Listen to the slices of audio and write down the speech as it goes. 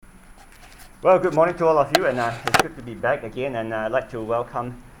Well, good morning to all of you, and it's good to be back again. And I'd like to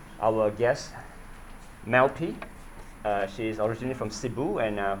welcome our guest, Melpi. She is originally from Cebu,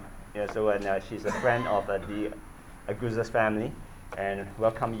 and she's a friend of the Aguzas family. And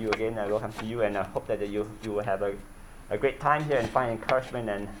welcome you again, and welcome to you. And I hope that you will have a great time here and find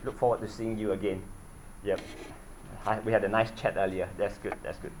encouragement, and look forward to seeing you again. Yep, we had a nice chat earlier. That's good.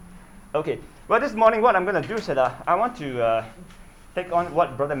 That's good. Okay. Well, this morning, what I'm going to do is that I want to take on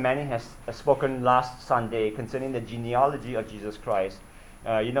what Brother Manny has spoken last Sunday concerning the genealogy of Jesus Christ.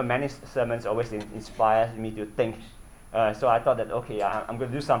 Manny's sermons always inspire me to think. So I thought that, okay, I'm going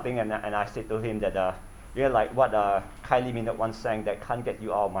to do something, and I said to him that, like what Kylie Minogue once sang, that can't get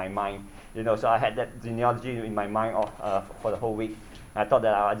you out of my mind. So I had that genealogy in my mind for the whole week. I thought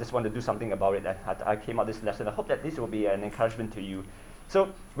that I just want to do something about it. I came out this lesson. I hope that this will be an encouragement to you. So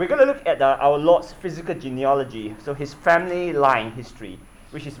we're going to look at our Lord's physical genealogy, so his family line history,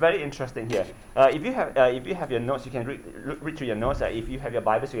 which is very interesting here. If you have your notes, you can read through your notes. If you have your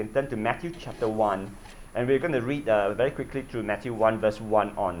Bibles, you can turn to Matthew chapter 1, and we're going to read very quickly through Matthew 1, verse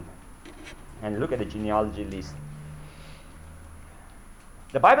 1 on, and look at the genealogy list.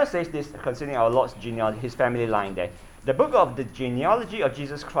 The Bible says this concerning our Lord's genealogy, his family line there. The book of the genealogy of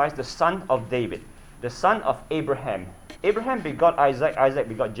Jesus Christ, the son of David, the son of Abraham. Abraham begot Isaac, Isaac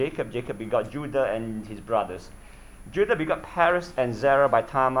begot Jacob, Jacob begot Judah and his brothers. Judah begot Perez and Zerah by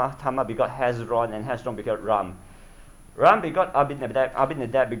Tamar, Tamar begot Hezron, and Hezron begot Ram. Ram begot Abinadab,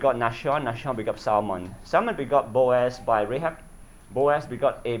 Abinadab begot Nahshon, Nahshon begot Salmon. Salmon begot Boaz by Rahab, Boaz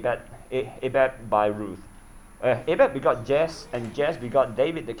begot Abab by Ruth. Abab begot Jess, and Jess begot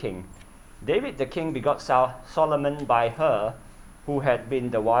David the king. David the king begot Solomon by her, who had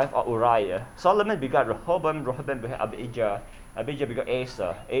been the wife of Uriah. Solomon begot Rehoboam, Rehoboam begot Abijah, Abijah begot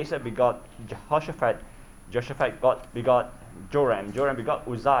Asa, Asa begot Jehoshaphat, Jehoshaphat begot Joram, Joram begot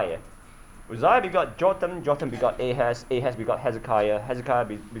Uzziah, Uzziah begot Jotham, Jotham begot Ahaz, Ahaz begot Hezekiah, Hezekiah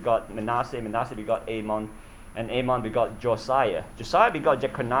begot Manasseh, Manasseh begot Amon, and Amon begot Josiah. Josiah begot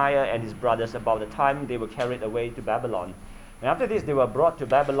Jeconiah and his brothers about the time they were carried away to Babylon. And after this they were brought to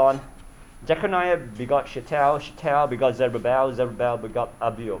Babylon. Jeconiah begot Shealtiel, Shealtiel begot Zerubbabel, Zerubbabel begot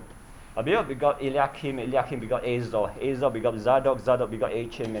Abiud. Abiud begot Eliakim, Eliakim begot Azor, Azor begot Zadok, Zadok begot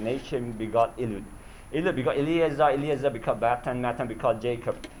Achim, and Achim begot Eliud. Eliud begot Eleazar, Eleazar begot Matan, Matan begot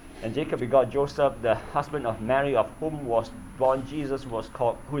Jacob, and Jacob begot Joseph, the husband of Mary, of whom was born Jesus, who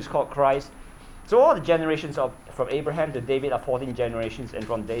is called Christ. So all the generations from Abraham to David are 14 generations, and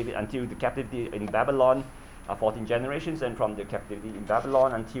from David until the captivity in Babylon are 14 generations, and from the captivity in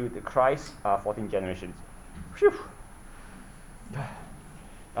Babylon until the Christ are 14 generations. Phew.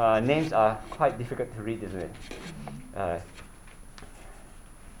 Names are quite difficult to read, isn't it?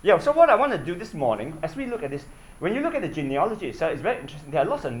 So what I want to do this morning, as we look at this, when you look at the genealogy itself, it's very interesting. There are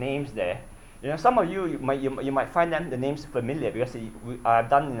lots of names there. Some of you might find the names familiar, because I've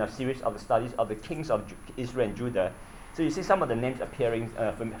done a series of the studies of the kings of Israel and Judah. So you see some of the names appearing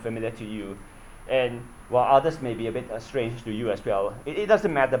familiar to you. And while others may be a bit strange to you as well, it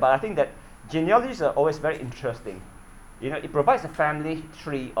doesn't matter. But I think that genealogies are always very interesting. It provides a family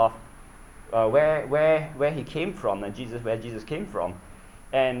tree of where he came from, and where Jesus came from,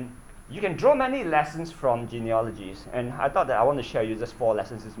 and you can draw many lessons from genealogies. And I thought that I want to share you just 4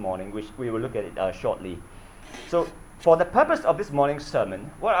 lessons this morning, which we will look at it shortly. So, for the purpose of this morning's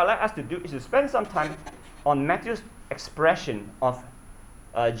sermon, what I'd like us to do is to spend some time on Matthew's expression of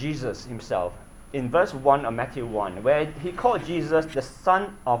Jesus himself. In verse 1 of Matthew 1, where he called Jesus the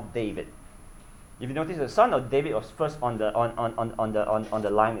son of David. If you notice, the son of David was first on the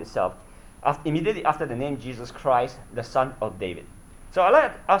line itself. Immediately after the name Jesus Christ, the son of David. So I'd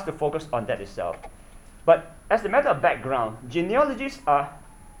like us to focus on that itself. But as a matter of background, genealogies are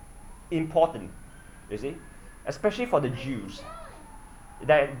important, you see, especially for the Jews.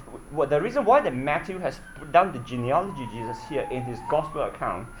 The reason why that Matthew has put down the genealogy of Jesus here in his gospel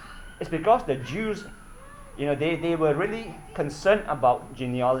account is because the Jews, they were really concerned about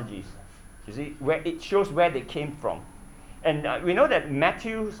genealogies. You see, where it shows where they came from. And we know that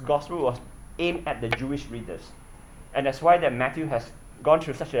Matthew's gospel was aimed at the Jewish readers. And that's why that Matthew has gone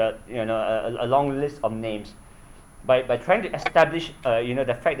through such a long list of names by trying to establish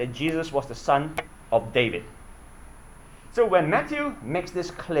the fact that Jesus was the son of David. So when Matthew makes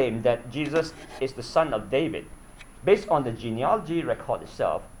this claim that Jesus is the son of David, based on the genealogy record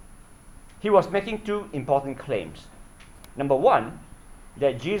itself, he was making 2 important claims. Number 1,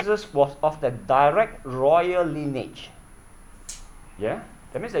 that Jesus was of the direct royal lineage. Yeah?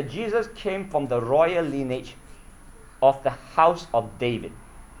 That means that Jesus came from the royal lineage of the house of David.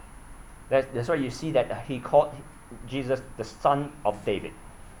 That's why you see that he called Jesus the son of David.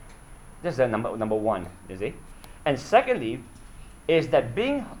 This is number one, you see. And secondly, is that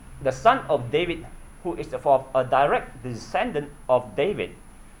being the son of David, who is a direct descendant of David,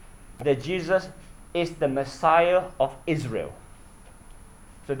 that Jesus is the Messiah of Israel.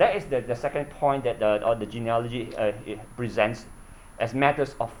 So that is the second point that the genealogy presents as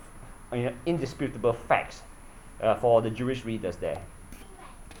matters of indisputable facts for the Jewish readers there.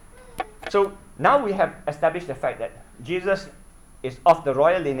 So now we have established the fact that Jesus is of the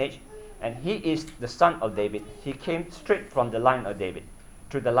royal lineage, and he is the son of David. He came straight from the line of David,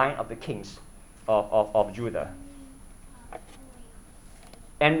 through the line of the kings of Judah.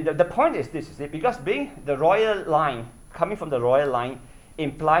 And the point is this, because being the royal line, coming from the royal line,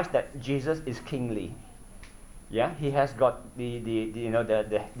 implies that Jesus is kingly. Yeah, he has got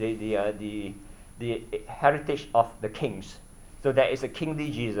the heritage of the kings. So there is a kingly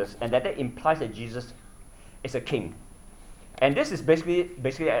Jesus, and that implies that Jesus is a king. And this is basically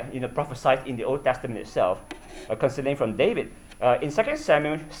prophesied in the Old Testament itself, concerning from David. In 2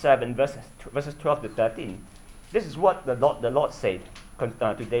 Samuel 7, verses 12 to 13, this is what the Lord said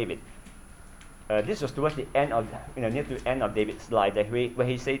to David. This was towards the end of, near to the end of David's life, where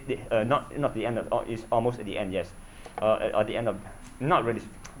he said, not the end of, it's almost at the end, yes, at the end of, not really.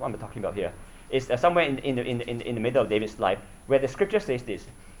 What am I talking about here? It's somewhere in the middle of David's life, where the scripture says this.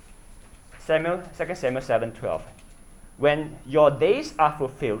 2 Samuel 7:12. When your days are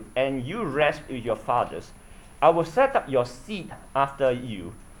fulfilled and you rest with your fathers, I will set up your seed after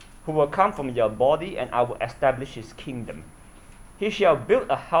you, who will come from your body, and I will establish his kingdom. He shall build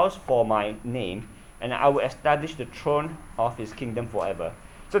a house for my name, and I will establish the throne of his kingdom forever.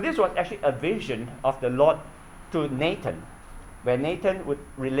 So this was actually a vision of the Lord to Nathan, where Nathan would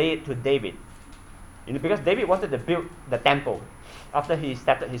relay it to David. Because David wanted to build the temple after he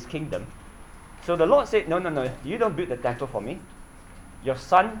started his kingdom. So the Lord said, no, you don't build the temple for me. Your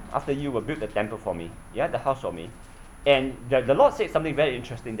son after you will build the temple for me, the house for me. And the Lord said something very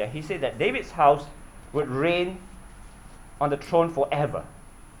interesting there. He said that David's house would reign on the throne forever.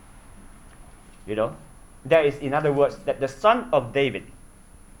 There is, in other words, that the son of David,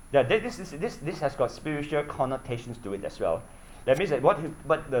 this has got spiritual connotations to it as well. That means that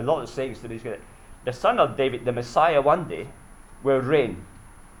what the Lord is saying is that the son of David, the Messiah, one day will reign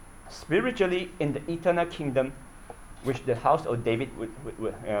spiritually in the eternal kingdom, which the house of David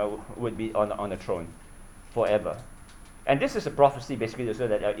would be on the throne forever. And this is a prophecy basically, so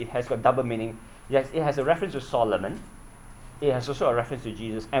that it has got double meaning. Yes, it has a reference to Solomon. It has also a reference to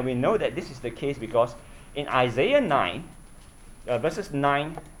Jesus. And we know that this is the case because in Isaiah 9, verses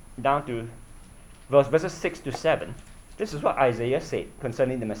 9 down to verses 6 to 7, this is what Isaiah said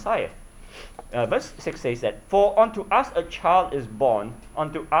concerning the Messiah. Verse 6 says that, "For unto us a child is born,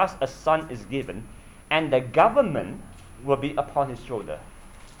 unto us a son is given, and the government will be upon his shoulder.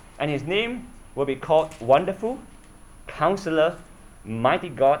 And his name will be called Wonderful, Counselor, Mighty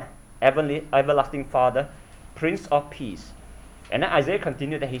God, Everlasting Father, Prince of Peace." And then Isaiah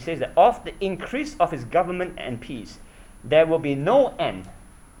continued that he says that of the increase of his government and peace, there will be no end.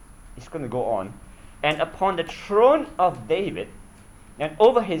 It's going to go on. "And upon the throne of David, and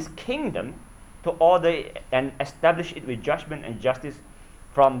over his kingdom, to order and establish it with judgment and justice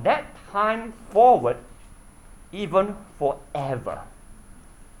from that time forward, even forever."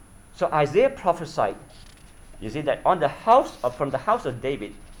 So Isaiah prophesied, you see, that from the house of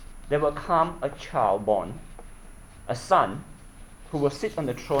David, there will come a child born, a son, who will sit on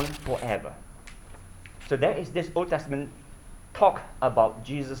the throne forever. So there is this Old Testament talk about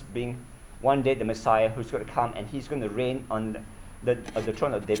Jesus being one day the Messiah who's going to come, and he's going to reign on the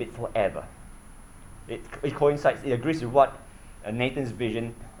throne of David forever. It coincides, it agrees with what Nathan's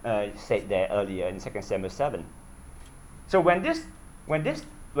vision said there earlier in 2 Samuel 7. So when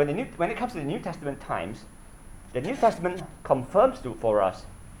it comes to the New Testament times, the New Testament confirms for us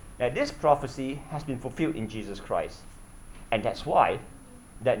that this prophecy has been fulfilled in Jesus Christ. And that's why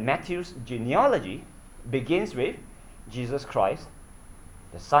that Matthew's genealogy begins with Jesus Christ,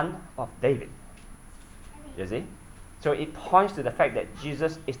 the son of David. You see? So it points to the fact that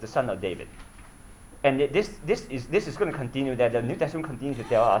Jesus is the son of David. And this is going to continue, that the New Testament continues to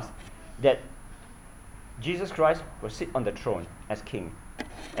tell us that Jesus Christ will sit on the throne as king.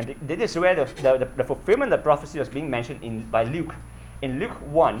 And this is where the fulfillment of the prophecy was being mentioned by Luke. In Luke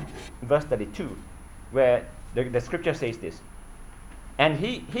 1, verse 32, where the scripture says this, "And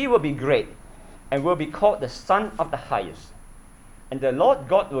he will be great, and will be called the Son of the Highest. And the Lord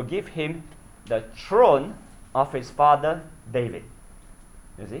God will give him the throne of his father David."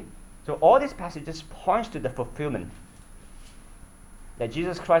 You see? So all these passages points to the fulfillment that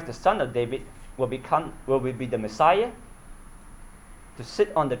Jesus Christ, the son of David, will be the Messiah, to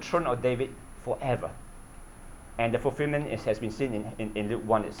sit on the throne of David forever. And the fulfillment has been seen in Luke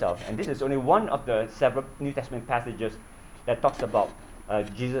 1 itself. And this is only one of the several New Testament passages that talks about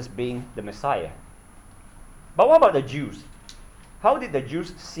Jesus being the Messiah. But what about the Jews? How did the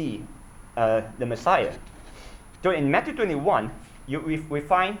Jews see the Messiah? So in Matthew 21, we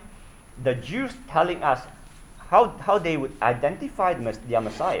find the Jews telling us how they would identify their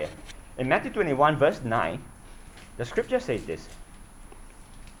Messiah. In Matthew 21, verse 9, the scripture says this: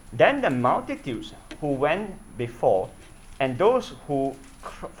 Then the multitudes who went before and those who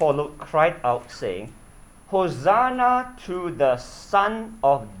followed cried out, saying, Hosanna to the Son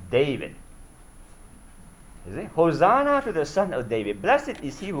of David. You see? Hosanna to the Son of David. Blessed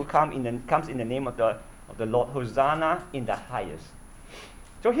is he who comes in the name of the Lord. Hosanna in the highest.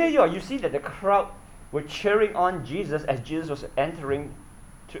 So here you see that the crowd were cheering on Jesus as Jesus was entering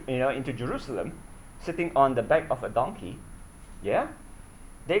into Jerusalem, sitting on the back of a donkey. Yeah?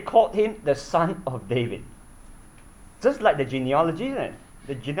 They called him the Son of David. Just like the genealogy, isn't it?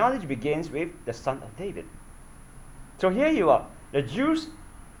 The genealogy begins with the Son of David. So here you are. The Jews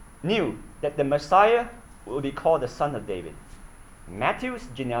knew that the Messiah will be called the Son of David. Matthew's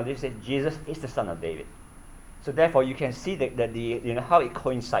genealogy says Jesus is the Son of David. So therefore you can see how it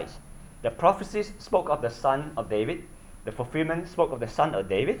coincides. The prophecies spoke of the Son of David. The fulfillment spoke of the Son of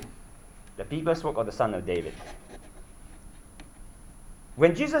David. The people spoke of the Son of David.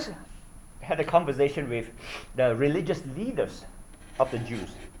 When Jesus had a conversation with the religious leaders of the Jews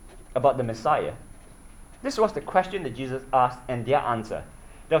about the Messiah, this was the question that Jesus asked and their answer.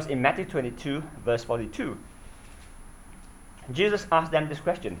 That was in Matthew 22, verse 42. Jesus asked them this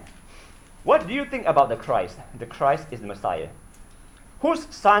question: What do you think about the Christ? The Christ is the Messiah. Whose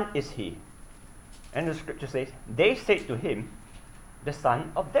son is he? And the scripture says, they said to him, the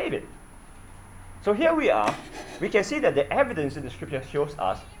Son of David. So here we are. We can see that the evidence in the scripture shows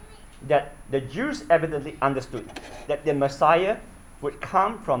us that the Jews evidently understood that the Messiah would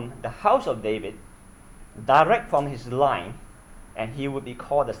come from the house of David, direct from his line, and he would be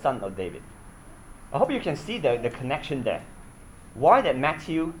called the Son of David. I hope you can see the connection there. Why that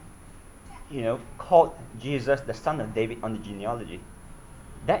Matthew, called Jesus the Son of David on the genealogy.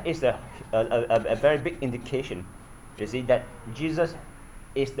 That is a very big indication, you see, that Jesus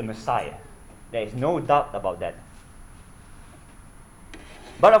is the Messiah. There is no doubt about that.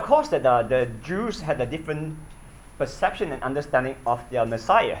 But of course, that the Jews had a different perception and understanding of their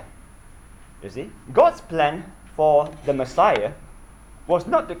Messiah. You see, God's plan for the Messiah was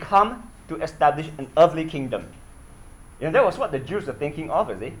not to come to establish an earthly kingdom. That was what the Jews were thinking of,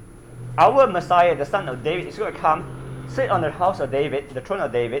 you see. Our Messiah, the Son of David, is going to come, sit on the house of David, the throne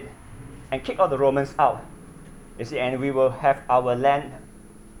of David, and kick all the Romans out. You see, and we will have our land,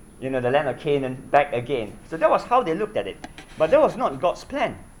 the land of Canaan back again. So that was how they looked at it. But that was not God's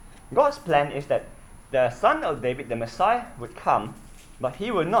plan. God's plan is that the Son of David, the Messiah, would come, but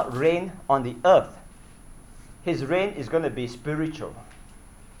he will not reign on the earth. His reign is going to be spiritual.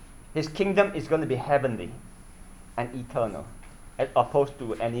 His kingdom is going to be heavenly and eternal, as opposed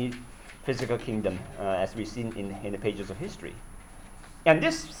to any physical kingdom, as we've seen in the pages of history. And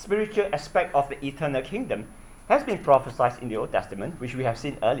this spiritual aspect of the eternal kingdom has been prophesied in the Old Testament, which we have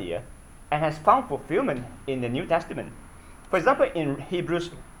seen earlier, and has found fulfillment in the New Testament. For example, in Hebrews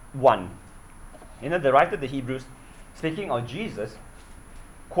 1, the writer of the Hebrews, speaking of Jesus,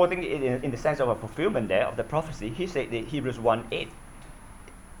 quoting it in the sense of a fulfillment there of the prophecy, he said in Hebrews 1:8,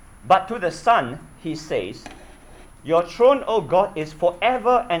 But to the Son, he says, Your throne, O God, is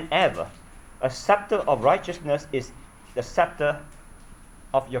forever and ever. A scepter of righteousness is the scepter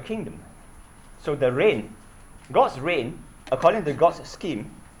of your kingdom. So the reign, God's reign, according to God's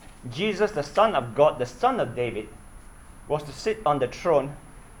scheme, Jesus, the Son of God, the Son of David, was to sit on the throne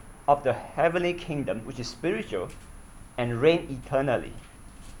of the heavenly kingdom, which is spiritual, and reign eternally.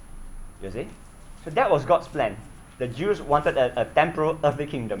 You see? So that was God's plan. The Jews wanted a temporal earthly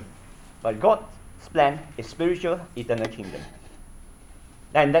kingdom, but God's plan is spiritual, eternal kingdom.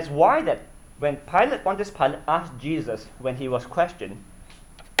 And that's why that when Pontius Pilate asked Jesus, when he was questioned,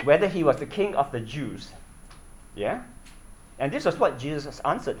 whether he was the king of the Jews, and this was what Jesus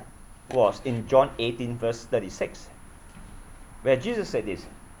answered, was in John 18, verse 36, where Jesus said this,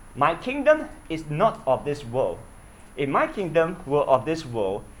 My kingdom is not of this world. If my kingdom were of this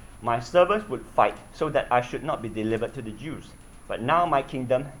world, my servants would fight so that I should not be delivered to the Jews. But now my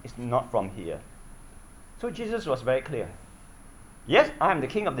kingdom is not from here. So Jesus was very clear. Yes, I am the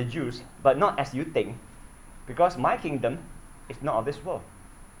king of the Jews, but not as you think, because my kingdom is not of this world.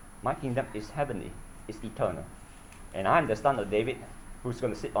 My kingdom is heavenly, is eternal. And I am the Son of David, who's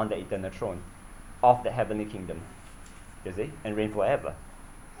going to sit on the eternal throne of the heavenly kingdom. you see, and reign forever.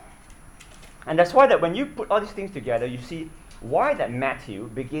 And that's why that when you put all these things together, you see why that Matthew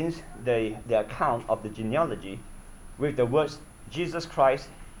begins the account of the genealogy with the words, Jesus Christ,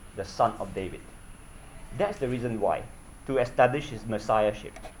 the son of David. That's the reason why, to establish his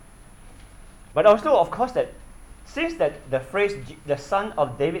messiahship. But also, of course, that since that the phrase, the son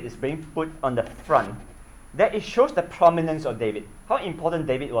of David, is being put on the front, that it shows the prominence of David, how important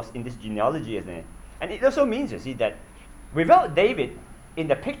David was in this genealogy, isn't it? And it also means, you see, that without David in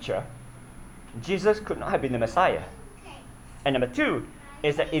the picture, Jesus could not have been the Messiah. And number two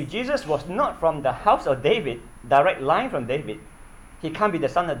is that if Jesus was not from the house of David, direct line from David, he can't be the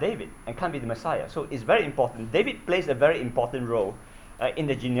son of David and can't be the Messiah. So it's very important. David plays a very important role in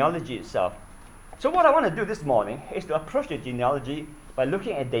the genealogy itself. So what I want to do this morning is to approach the genealogy by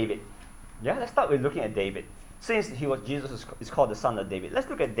looking at David. Yeah, let's start with looking at David. Since Jesus is called the son of David, let's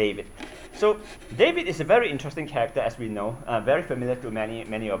look at David. So David is a very interesting character, as we know, very familiar to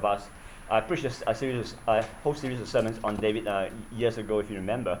many of us. I preached a whole series of sermons on David years ago, if you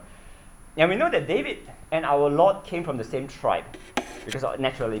remember. And we know that David and our Lord came from the same tribe, because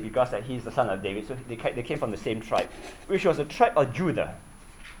he's the son of David, so they came from the same tribe, which was the tribe of Judah.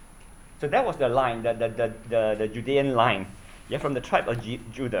 So that was the line, the Judean line, from the tribe of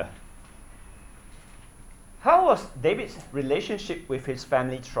Judah. How was David's relationship with his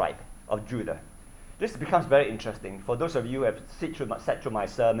family tribe of Judah? This becomes very interesting. For those of you who have sat through my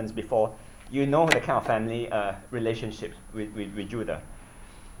sermons before, you know the kind of family relationships with Judah.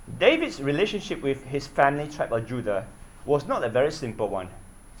 David's relationship with his family tribe of Judah was not a very simple one.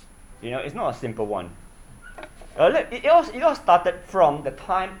 It's not a simple one. It all started from the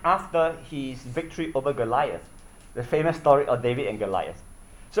time after his victory over Goliath, the famous story of David and Goliath.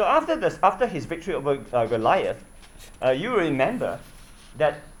 So after his victory over Goliath, you remember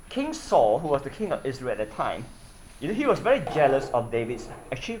that King Saul, who was the king of Israel at the time, he was very jealous of David's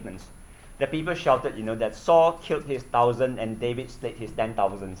achievements. The people shouted, that Saul killed his 1,000 and David slayed his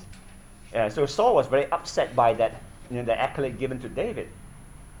 10,000s. So Saul was very upset by that, the accolade given to David.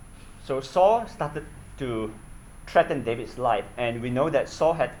 So Saul started to threaten David's life, and we know that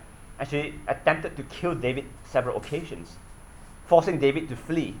Saul had actually attempted to kill David several occasions, forcing David to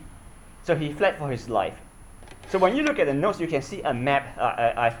flee. So he fled for his life. So when you look at the notes, you can see a map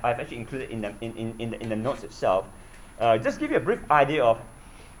I've actually included in the notes itself. Just give you a brief idea of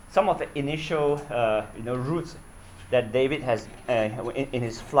some of the initial routes that David has in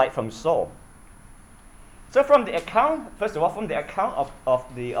his flight from Saul. So from the account, first of all, from the account of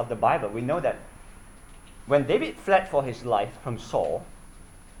the Bible, we know that when David fled for his life from Saul,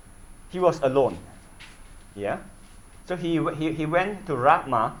 he was alone. Yeah. So he went to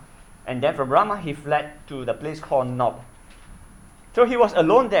Ramah, and then from Ramah he fled to the place called Nob. So he was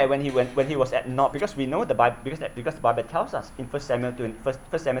alone there when he was at Nob, because we know the Bible, because the Bible tells us in 1 Samuel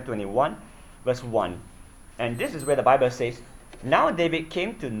 21, verse 1. And this is where the Bible says, "Now David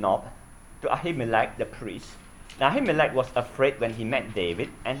came to Nob, to Ahimelech the priest. Now Ahimelech was afraid when he met David,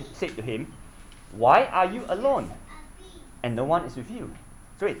 and said to him, 'Why are you alone, and no one is with you?'"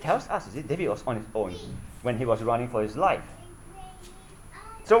 So it tells us, David was on his own when he was running for his life.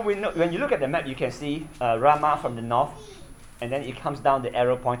 So we know, when you look at the map, you can see Ramah from the north, and then it comes down the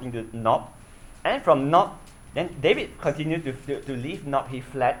arrow pointing to Nob. And from Nob, then David continued to leave Nob. He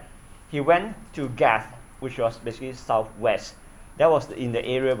fled. He went to Gath, which was basically southwest. That was in the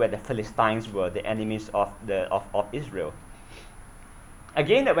area where the Philistines were, the enemies of Israel.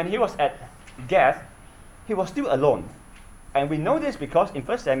 Again, that when he was at Gath, he was still alone. And we know this because in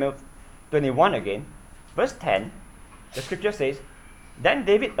 1 Samuel 21 again, verse 10, the scripture says, "Then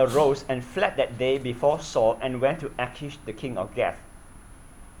David arose and fled that day before Saul and went to Achish the king of Gath.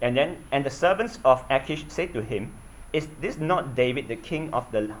 And the servants of Achish said to him, 'Is this not David the king of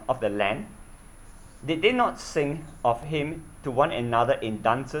the land? Did they not sing of him to one another in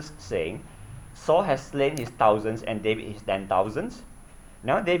dances, saying, Saul has slain his thousands and David his 10,000s?'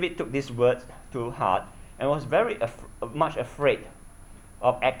 Now David took these words to heart and was very much afraid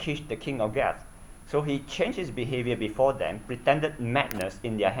of Achish the king of Gath. So he changed his behavior before them, pretended madness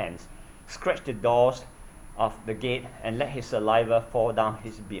in their hands, scratched the doors of the gate, and let his saliva fall down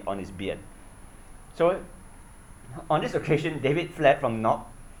on his beard." So on this occasion, David fled from Nob.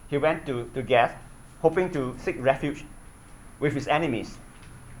 He went to Gath, hoping to seek refuge with his enemies.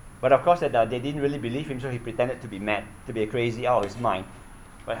 But of course, they didn't really believe him, so he pretended to be mad, to be crazy out of his mind,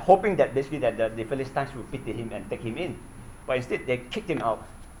 but hoping that basically that the Philistines would pity him and take him in. But instead, they kicked him out.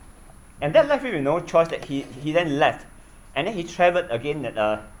 And that left him with no choice. That he then left, and then he traveled again.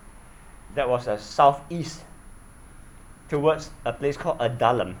 That was southeast towards a place called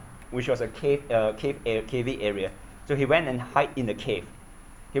Adullam, which was a cavey area. So So he went and hid in the cave.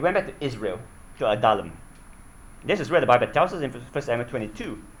 He went back to Israel, to Adullam. This is where the Bible tells us in 1 Samuel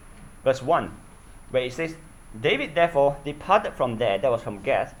 22, verse 1, where it says, David therefore departed from there, that was from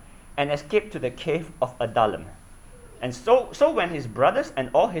Gath, and escaped to the cave of Adullam. And so when his brothers and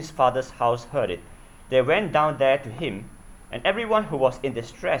all his father's house heard it, they went down there to him, and everyone who was in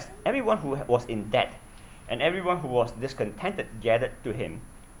distress, everyone who was in debt, and everyone who was discontented gathered to him.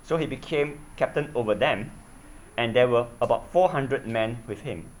 So he became captain over them, and there were about 400 men with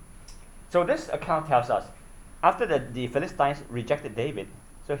him. So this account tells us, after the Philistines rejected David,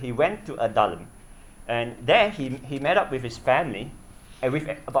 so he went to Adullam, and there he met up with his family, and with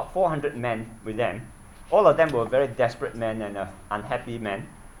about 400 men with them. All of them were very desperate men and unhappy men,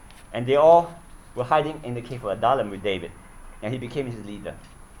 and they all were hiding in the cave of Adullam with David, and he became his leader.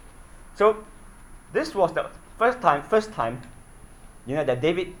 So this was the first time, that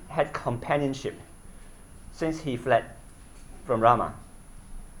David had companionship since he fled from Ramah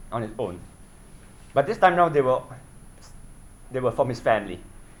on his own. But this time now they were from his family,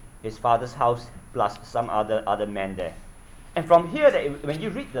 his father's house, plus some other men there. And from here, when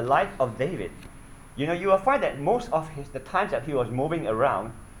you read the life of David, you will find that most of the times that he was moving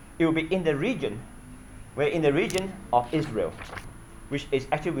around, it will be in the region of Israel, which is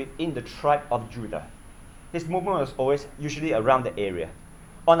actually within the tribe of Judah. His movement was always usually around the area.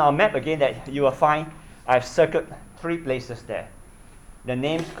 On our map again, that you will find, I've circled 3 places there. The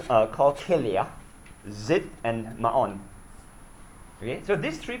names called Keilah, Zid, and Maon. Okay, so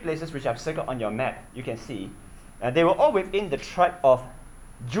these 3 places which I've circled on your map, you can see, they were all within the tribe of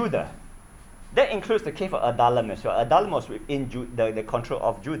Judah. That includes the cave of Adullam as well. Adullam was within the control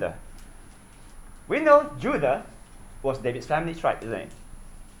of Judah. We know Judah was David's family tribe, isn't it?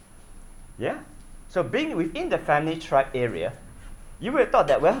 Yeah? So being within the family tribe area, you would have thought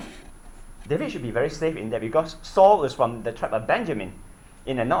that, well, David should be very safe in there because Saul was from the tribe of Benjamin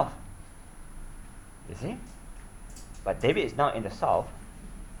in the north. You see? But David is now in the south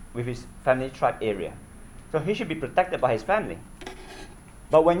with his family tribe area. So he should be protected by his family.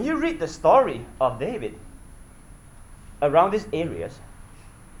 But when you read the story of David around these areas,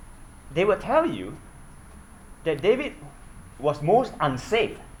 they will tell you that David was most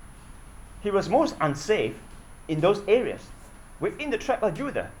unsafe. He was most unsafe in those areas within the tribe of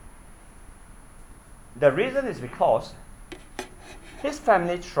Judah. The reason is because his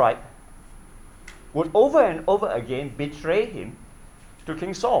family tribe would over and over again betray him to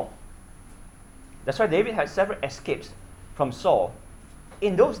King Saul. That's why David had several escapes from Saul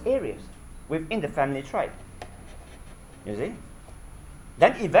in those areas within the family tribe. You see?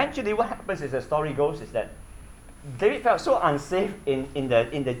 Then eventually what happens, as the story goes, is that David felt so unsafe in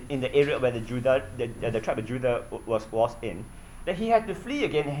the area where the tribe of Judah was in, that he had to flee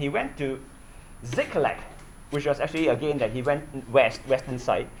again, and he went to Ziklag, which was actually again that he went western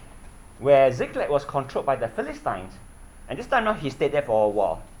side, where Ziklag was controlled by the Philistines. And this time now he stayed there for a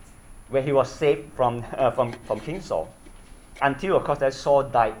while, where he was saved from King Saul, until of course that Saul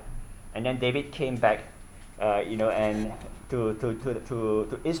died, and then David came back, and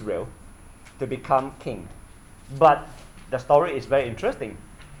to Israel to become king. But the story is very interesting.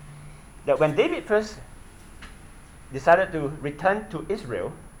 That when David first decided to return to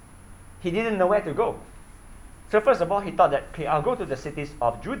Israel, he didn't know where to go. So first of all, he thought that, okay, I'll go to the cities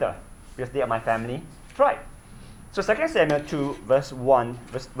of Judah because they are my family tribe. So 2 Samuel 2 verse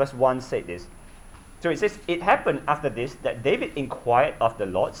 1 said this. So it says, it happened after this that David inquired of the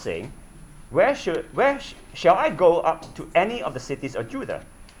Lord, saying, Where shall I go up to any of the cities of Judah?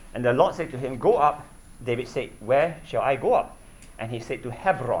 And the Lord said to him, Go up. David said, Where shall I go up? And he said, To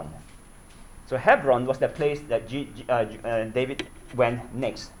Hebron. So Hebron was the place that David went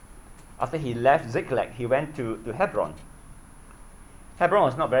next. After he left Ziklag, he went to Hebron. Hebron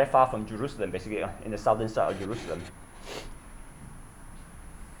was not very far from Jerusalem, basically, in the southern side of Jerusalem.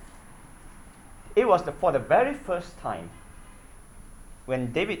 It was for the very first time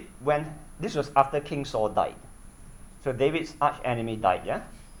when David went, this was after King Saul died. So David's arch enemy died, yeah?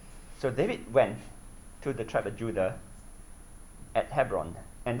 So David went to the tribe of Judah at Hebron.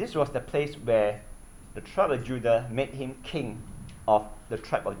 And this was the place where the tribe of Judah made him king of the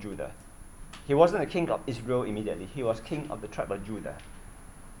tribe of Judah. He wasn't a king of Israel immediately. He was king of the tribe of Judah.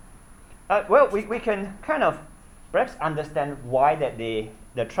 We can kind of perhaps understand why that the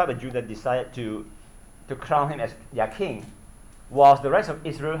tribe of Judah decided to crown him as their king, whilst the rest of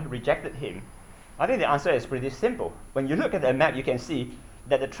Israel rejected him. I think the answer is pretty simple. When you look at the map, you can see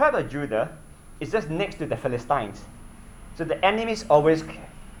that the tribe of Judah is just next to the Philistines. So the enemies always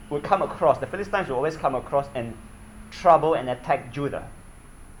would come across, the Philistines will always come across and trouble and attack Judah.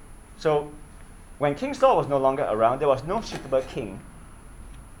 So when King Saul was no longer around, there was no suitable king,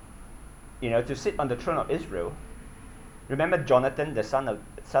 to sit on the throne of Israel. Remember Jonathan, the son of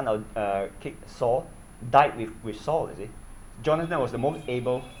King Saul, died with Saul. You see, Jonathan was the most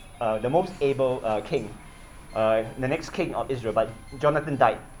able king, the next king of Israel. But Jonathan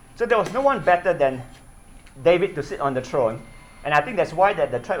died, so there was no one better than David to sit on the throne. And I think that's why that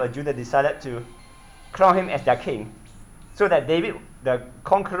the tribe of Judah decided to crown him as their king, so that David, the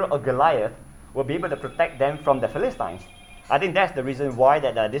conqueror of Goliath, will be able to protect them from the Philistines. I think that's the reason why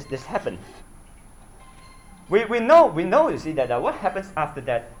that this happened. We know, you see, that what happens after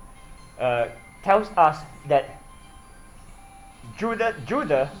that tells us that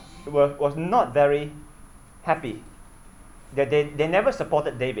Judah was not very happy. That they never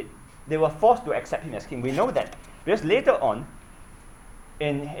supported David. They were forced to accept him as king. We know that because later on,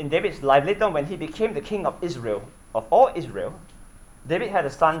 in David's life, later on when he became the king of Israel, of all Israel, David had a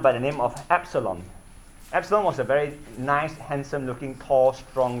son by the name of Absalom. Absalom was a very nice, handsome-looking, tall,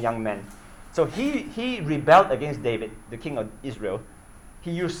 strong young man. So he rebelled against David, the king of Israel. He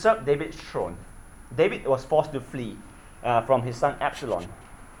usurped David's throne. David was forced to flee from his son Absalom.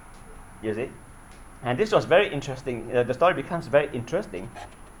 You see? And this was very interesting. The story becomes very interesting.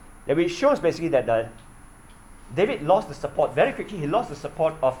 Which shows basically that David lost the support, very quickly he lost the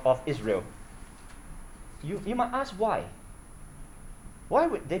support of Israel. You might ask why. Why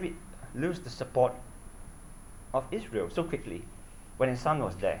would David lose the support of Israel so quickly when his son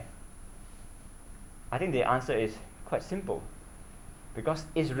was there? I think the answer is quite simple. Because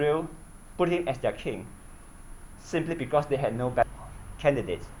Israel put him as their king simply because they had no better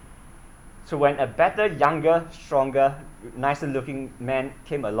candidates. So when a better, younger, stronger, nicer looking man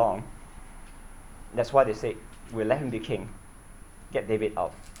came along, that's why they said, we'll let him be king. Get David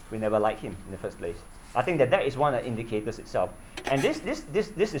out. We never liked him in the first place. I think that is one of the indicators itself. And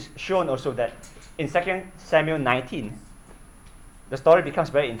this is shown also that in 2 Samuel 19, the story becomes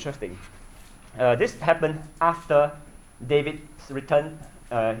very interesting. This happened after David's return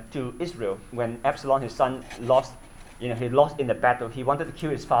to Israel, when Absalom, his son, lost. He lost in the battle. He wanted to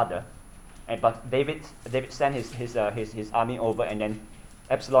kill his father, but David sent his army over, and then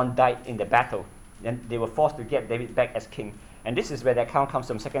Absalom died in the battle. Then they were forced to get David back as king. And this is where the account comes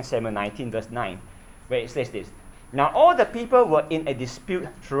from, 2 Samuel 19, verse 9, where it says this. Now all the people were in a dispute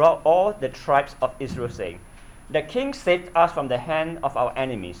throughout all the tribes of Israel, saying, the king saved us from the hand of our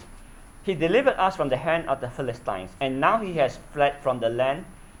enemies. He delivered us from the hand of the Philistines, and now he has fled from the land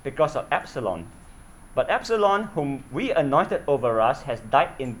because of Absalom. But Absalom, whom we anointed over us, has died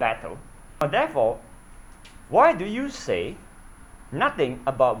in battle. Now therefore, why do you say nothing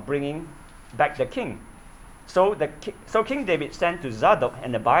about bringing back the king? So King David sent to Zadok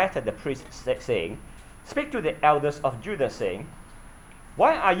and Abiathar the priest, saying, speak to the elders of Judah, saying,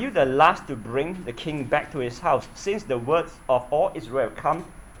 why are you the last to bring the king back to his house, since the words of all Israel come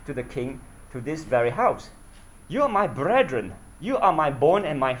to the king to this very house? You are my brethren, you are my bone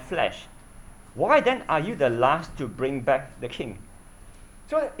and my flesh. Why then are you the last to bring back the king?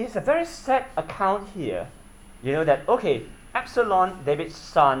 So it's a very sad account here. That, okay, Absalom, David's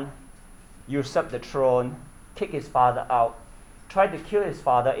son, usurped the throne, kicked his father out, tried to kill his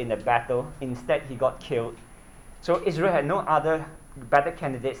father in a battle. Instead, he got killed. So Israel had no other better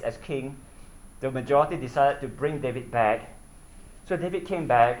candidates as king. The majority decided to bring David back. So David came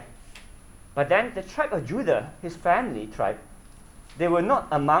back. But then the tribe of Judah, his family tribe, they were not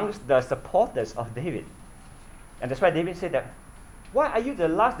amongst the supporters of David. And that's why David said that, why are you the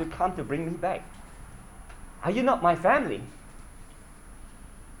last to come to bring me back? Are you not my family?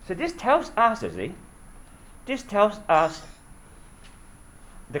 So this tells us, this tells us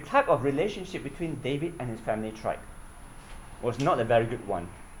the type of relationship between David and his family tribe was not a very good one.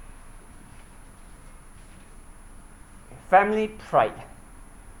 Family pride.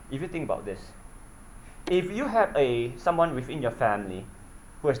 If you think about this, if you have someone within your family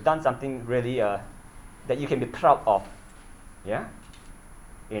who has done something really that you can be proud of,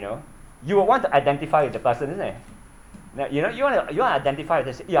 you will want to identify with the person, isn't it? Now, you want to identify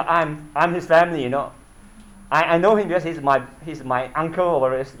with this. Yeah, I'm his family. I know him because he's my uncle or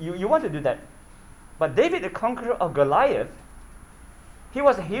whatever. You want to do that. But David, the conqueror of Goliath, he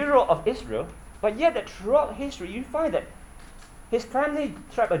was a hero of Israel. But yet, that throughout history, you find that his family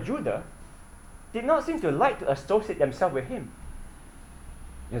tribe of Judah did not seem to like to associate themselves with him.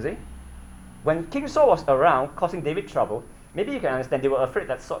 You see? When King Saul was around, causing David trouble, maybe you can understand they were afraid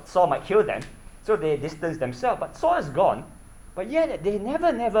that Saul might kill them, so they distanced themselves. But Saul is gone, but yet they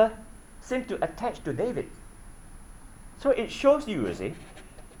never seem to attach to David. So it shows you see,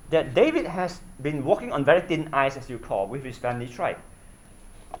 that David has been walking on very thin ice, as you call, with his family tribe.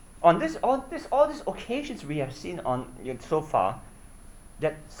 On all these occasions we have seen on so far,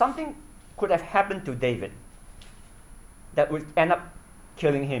 that something could have happened to David that would end up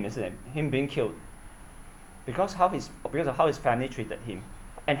killing him, isn't it? Him being killed because of how his family treated him.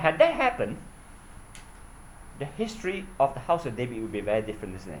 And had that happened, the history of the house of David would be very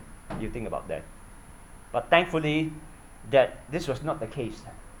different, isn't it? You think about that. But thankfully, that this was not the case.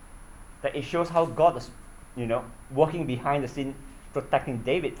 That it shows how God is, working behind the scene, protecting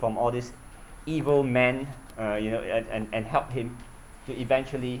David from all these evil men, and help him to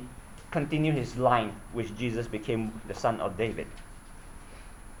eventually continue his line, which Jesus became the son of David.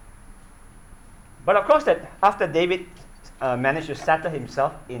 But of course, that after David managed to settle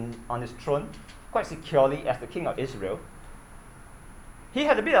himself on his throne quite securely as the king of Israel, he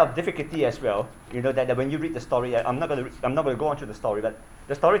had a bit of difficulty as well. That when you read the story, I'm not going to go on to the story, but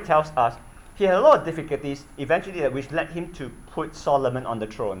the story tells us he had a lot of difficulties eventually, which led him to put Solomon on the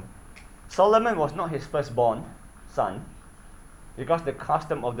throne. Solomon was not his firstborn son, because the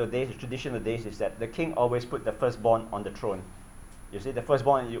custom of the days, the tradition of the days, is that the king always put the firstborn on the throne. You see, the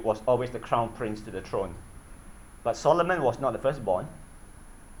firstborn was always the crown prince to the throne. But Solomon was not the firstborn,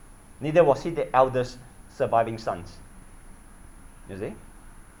 neither was he the eldest surviving sons. You see?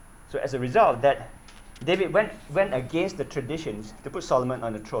 So as a result of that, David went against the traditions to put Solomon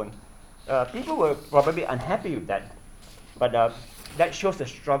on the throne. People were probably unhappy with that, but that shows the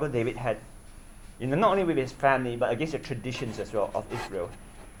struggle David had, not only with his family, but against the traditions as well of Israel.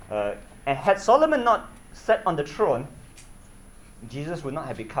 And had Solomon not sat on the throne, Jesus would not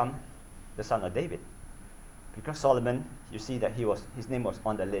have become the son of David. Because Solomon, you see that his name was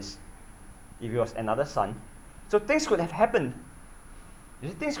on the list. If he was another son. So things could have happened.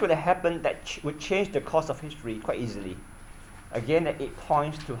 Things could have happened that would change the course of history quite easily. Again, it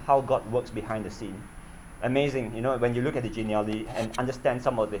points to how God works behind the scene. Amazing, when you look at the genealogy and understand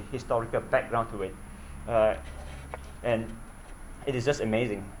some of the historical background to it. And it is just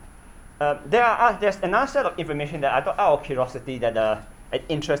amazing. There's another set of information that I thought out of curiosity, that an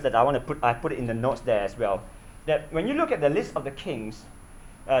interest that I put it in the notes there as well. That when you look at the list of the kings,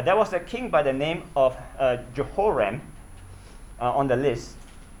 there was a king by the name of Jehoram on the list,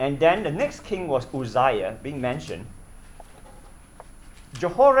 and then the next king was Uzziah being mentioned.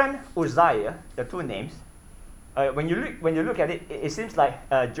 Jehoram, Uzziah, the two names. When you look at it, it seems like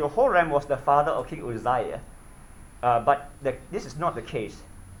Jehoram was the father of King Uzziah, but this is not the case,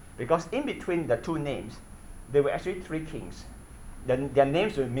 because in between the two names, there were actually three kings. Their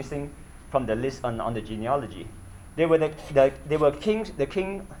names were missing from the list on the genealogy. They were kings. The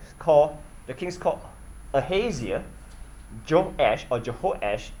kings called Ahaziah,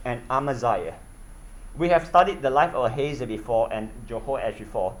 Jehoash, and Amaziah. We have studied the life of Ahaziah before and Jehoash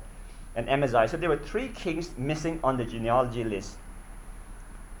before, and Amaziah. So there were three kings missing on the genealogy list.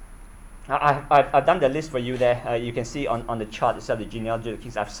 I've done the list for you there. You can see on the chart itself the genealogy of the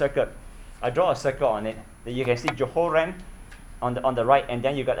kings. I draw a circle on it. Then you can see Jehoram on the right, and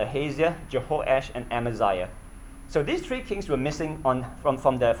then you got Ahaziah, Jehoash, and Amaziah. So these three kings were missing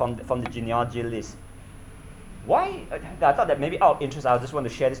from the genealogy list. Why? I thought that maybe out of interest, I just want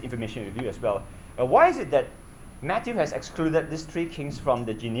to share this information with you as well. Why is it that Matthew has excluded these three kings from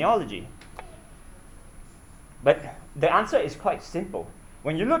the genealogy? But the answer is quite simple.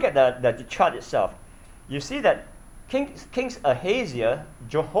 When you look at the chart itself, you see that Kings Ahaziah,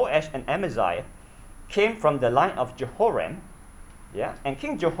 Jehoash, and Amaziah came from the line of Jehoram, and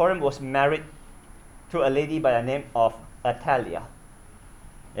King Jehoram was married to a lady by the name of Athaliah.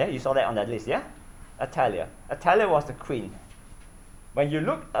 You saw that on that list, Athaliah. Athaliah was the queen. When you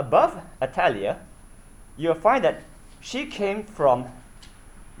look above Athaliah, you'll find that she came from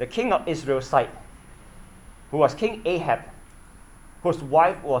the king of Israel's side, who was King Ahab, whose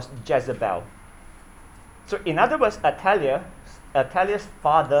wife was Jezebel. So in other words, Athaliah's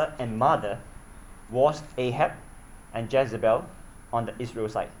father and mother was Ahab and Jezebel on the Israel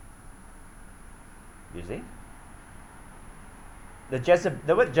side. You see? The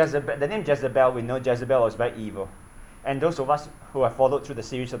name Jezebel, we know Jezebel was very evil. And those of us who have followed through the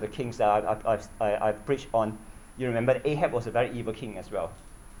series of the kings that I've preached on, you remember that Ahab was a very evil king as well.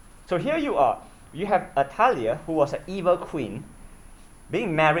 So here you are. You have Athaliah, who was an evil queen,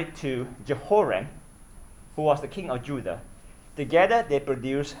 being married to Jehoram, who was the king of Judah. Together they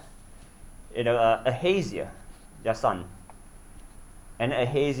produce Ahaziah, their son. And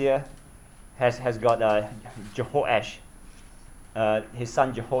Ahaziah has got Jehoash, his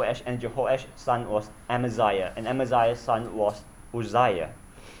son Jehoash, and Jehoash's son was Amaziah, and Amaziah's son was Uzziah.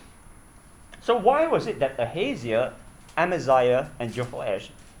 So why was it that Ahaziah, Amaziah, and Jehoash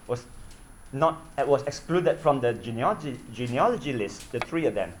was excluded from the genealogy list, the three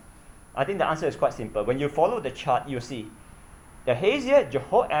of them? I think the answer is quite simple. When you follow the chart, you'll see Ahaziah,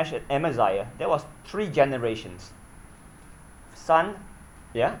 Jehoash, and Amaziah, there was 3 generations. Son,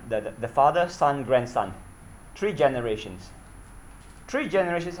 the father, son, grandson. 3 generations. 3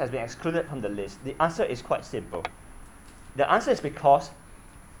 generations has been excluded from the list. The answer is quite simple. The answer is because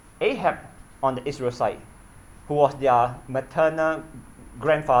Ahab on the Israel side, who was their maternal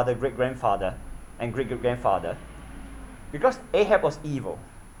grandfather, great-grandfather, and great-great-grandfather, because Ahab was evil.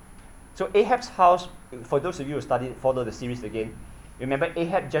 So Ahab's house, for those of you who follow the series again, remember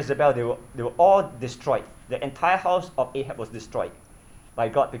Ahab, Jezebel, they were all destroyed. The entire house of Ahab was destroyed by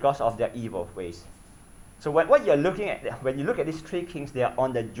God because of their evil ways. So what you're looking at, when you look at these 3 kings, they are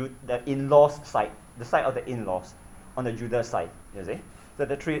on the in-laws side, the side of the in-laws, on the Judah side, you see? So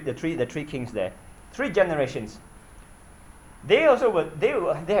the three kings there, 3 generations. They also they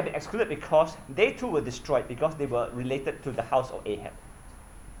have been excluded because they too were destroyed because they were related to the house of Ahab.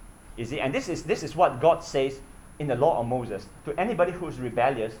 You see, and this is what God says in the law of Moses to anybody who is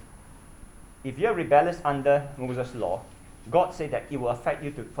rebellious. If you're rebellious under Moses' law, God said that it will affect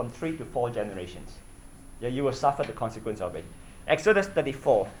you from 3 to 4 generations. Yeah, you will suffer the consequence of it. Exodus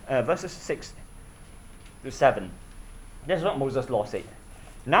 34, verses 6 to 7. That's what Moses' law said.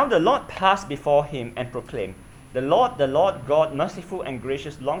 Now the Lord passed before him and proclaimed, the Lord God, merciful and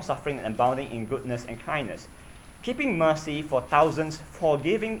gracious, long-suffering and abounding in goodness and kindness, keeping mercy for thousands,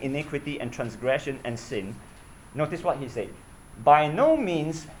 forgiving iniquity and transgression and sin. Notice what he said. By no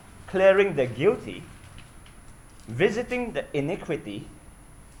means clearing the guilty, visiting the iniquity.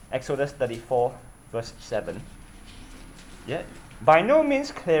 Exodus 34, verse 7. Yeah. By no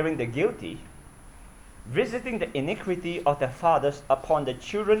means clearing the guilty, visiting the iniquity of the fathers upon the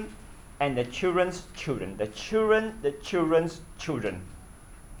children and the children's children. The children's children.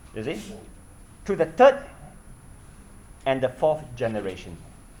 You see? To the 3rd and the 4th generation.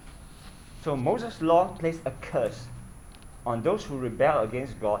 So Moses' law placed a curse on those who rebel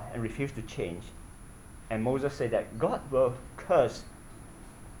against God and refuse to change. And Moses said that God will curse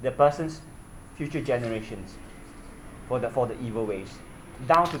the person's future generations for the evil ways,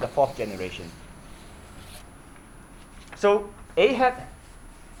 down to the 4th generation. So Ahab's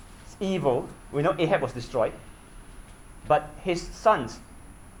evil, we know Ahab was destroyed, but his sons,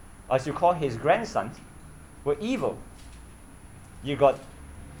 as you call his grandsons, were evil. You got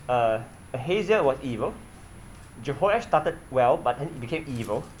Ahaziah was evil, Jehoash started well, but then he became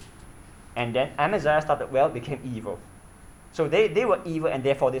evil, and then Amaziah started well, became evil. So they were evil, and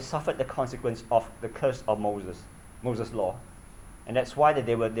therefore they suffered the consequence of the curse of Moses' law, and that's why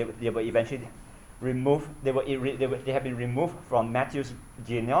they were eventually removed. They have been removed from Matthew's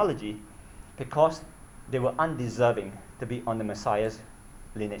genealogy because they were undeserving to be on the Messiah's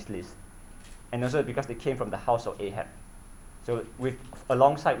lineage list, and also because they came from the house of Ahab. So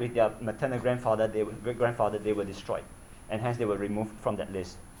alongside with their maternal grandfather, great-grandfather, they were destroyed, and hence they were removed from that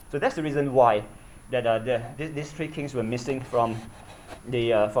list. So that's the reason why that these 3 kings were missing from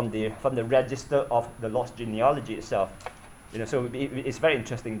the register of the Lord's genealogy itself. So it's very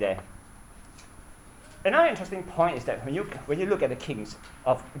interesting there. Another interesting point is that when you look at the kings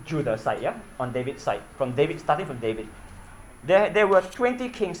of Judah's side, on David's side, starting from David, there were 20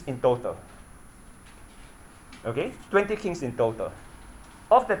 kings in total. Okay, 20 kings in total.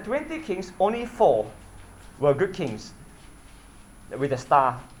 Of the 20 kings, only 4 were good kings with the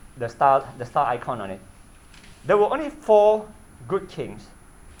star icon on it. There were only 4 good kings,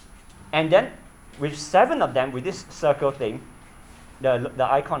 and then with 7 of them, with this circle thing, the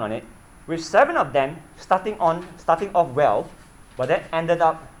icon on it, with 7 of them starting off well, but then ended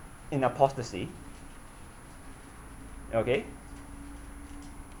up in apostasy. Okay,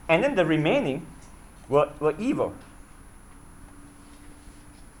 and then the remaining were evil.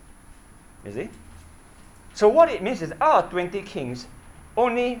 You see? So what it means is out of 20 kings,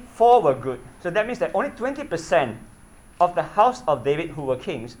 only 4 were good. So that means that only 20% of the house of David who were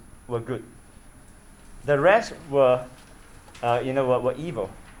kings were good. The rest were evil.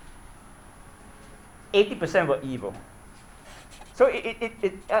 80% were evil. So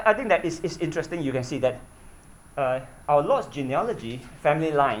I think that it's interesting. You can see that our Lord's genealogy,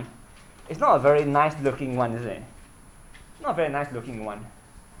 family line, is not a very nice looking one, isn't it? Not a very nice looking one.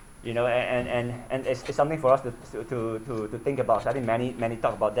 And it's something for us to think about. So I think many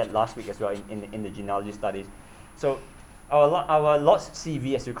talked about that last week as well in the genealogy studies. So our Lord's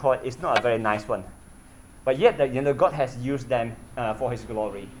CV, as you call it, is not a very nice one. But yet, God has used them for His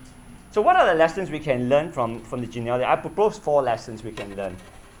glory. So what are the lessons we can learn from the genealogy? I propose 4 lessons we can learn.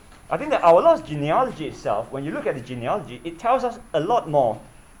 I think that our Lord's genealogy itself, when you look at the genealogy, it tells us a lot more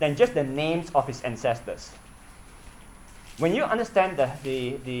than just the names of His ancestors. When you understand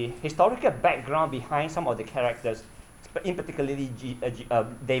the historical background behind some of the characters, in particularly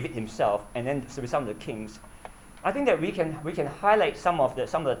David himself, and then some of the kings, I think that we can highlight some of the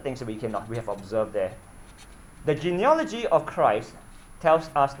things that we have observed there. The genealogy of Christ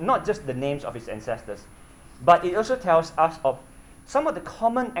tells us not just the names of his ancestors, but it also tells us of some of the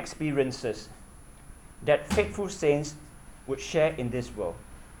common experiences that faithful saints would share in this world.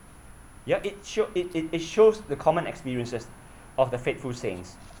 Yeah, it shows the common experiences of the faithful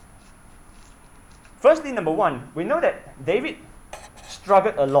saints. Firstly, number one, we know that David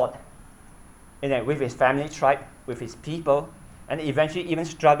struggled a lot with his family tribe, with his people, and eventually even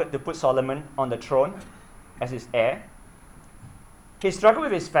struggled to put Solomon on the throne as his heir. He struggled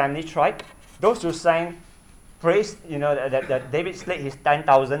with his family tribe, those who sang praise, that David slayed his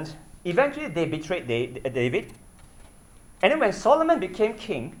 10,000. Eventually, they betrayed David. And then when Solomon became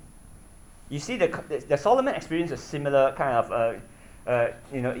king, you see the Solomon experienced a similar kind of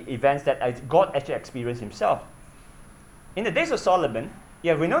events that God actually experienced himself. In the days of Solomon,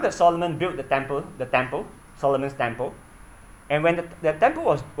 we know that Solomon built the temple, Solomon's temple. And when the temple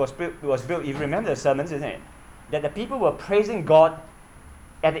was built, you remember the sermons, isn't it? That the people were praising God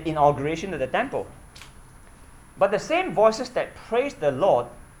at the inauguration of the temple. But the same voices that praised the Lord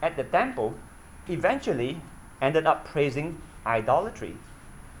at the temple eventually ended up praising idolatry.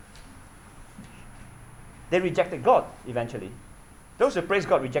 They rejected God eventually. Those who praised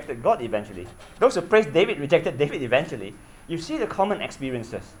God rejected God eventually. Those who praised David rejected David eventually. You see the common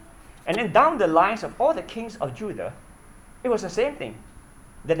experiences. And then down the lines of all the kings of Judah, it was the same thing.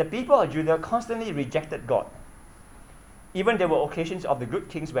 That the people of Judah constantly rejected God. Even there were occasions of the good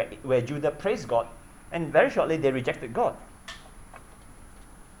kings where Judah praised God, and very shortly they rejected God.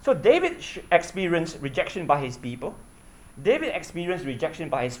 So David experienced rejection by his people. David experienced rejection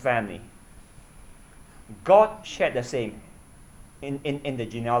by his family. God shared the same in the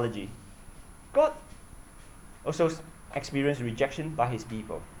genealogy. God also experienced rejection by his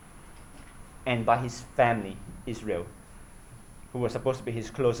people and by his family, Israel, who was supposed to be his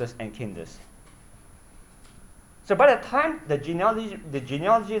closest and kindest. So by the time the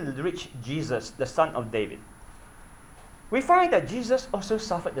genealogy reached Jesus, the son of David, we find that Jesus also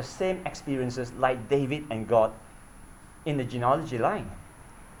suffered the same experiences like David and God in the genealogy line.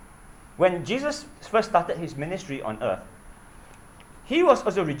 When Jesus first started his ministry on earth, he was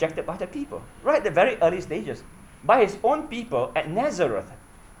also rejected by the people, right at the very early stages, by his own people at Nazareth.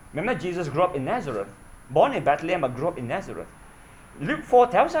 Remember, Jesus grew up in Nazareth, born in Bethlehem, but grew up in Nazareth. Luke 4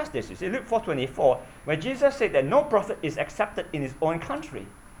 tells us this. You see, Luke 4:24, where Jesus said that no prophet is accepted in his own country.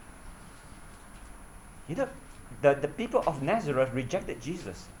 The people of Nazareth rejected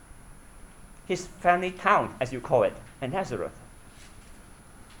Jesus. His family town, as you call it, in Nazareth.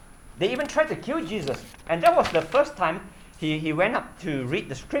 They even tried to kill Jesus. And that was the first time he went up to read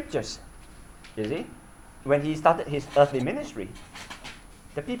the scriptures, you see, when he started his earthly ministry.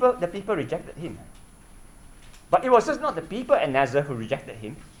 The people rejected him. But it was just not the people at Nazareth who rejected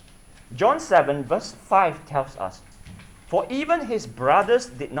him. John 7 verse 5 tells us, for even his brothers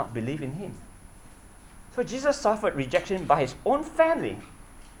did not believe in him. So Jesus suffered rejection by his own family.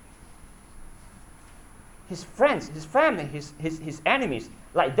 His friends, his family, his enemies,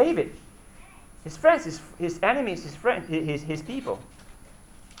 like David. His friends, his enemies, his people.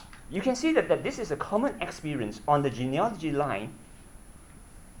 You can see that this is a common experience on the genealogy line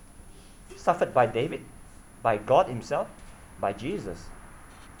suffered by David, by God himself, by Jesus.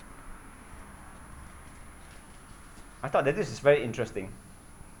 I thought that this is very interesting.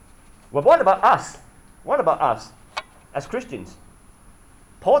 Well, what about us? What about us as Christians?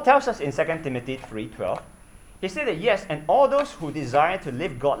 Paul tells us in 2 Timothy 3:12, he said that yes, and all those who desire to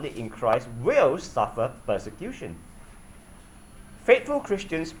live godly in Christ will suffer persecution. Faithful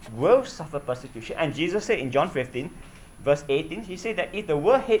Christians will suffer persecution. And Jesus said in John 15, verse 18, he said that if the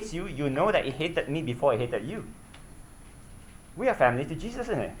world hates you, you know that it hated me before it hated you. We are family to Jesus,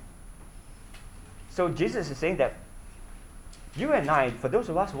 isn't it? So Jesus is saying that you and I, for those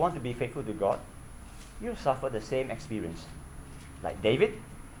of us who want to be faithful to God, you'll suffer the same experience. Like David,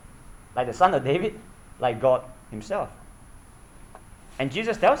 like the son of David, like God himself. And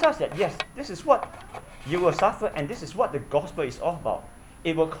Jesus tells us that, yes, this is what you will suffer, and this is what the gospel is all about.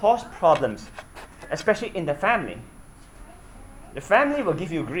 It will cause problems, especially in the family. The family will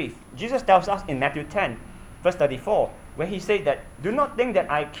give you grief. Jesus tells us in Matthew 10, verse 34, where he said that, do not think that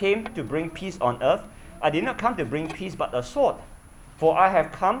I came to bring peace on earth. I did not come to bring peace, but a sword. For I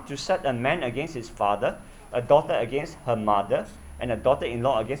have come to set a man against his father, a daughter against her mother, and a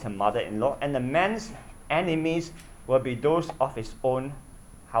daughter-in-law against her mother-in-law, and the man's enemies will be those of his own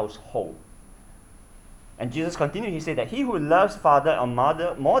household. And Jesus continued, he said that he who loves father or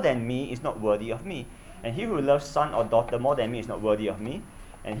mother more than me is not worthy of me. And he who loves son or daughter more than me is not worthy of me.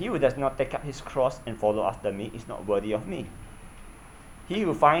 And he who does not take up his cross and follow after me is not worthy of me. He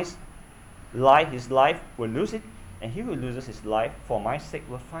who finds his life will lose it, and he who loses his life for my sake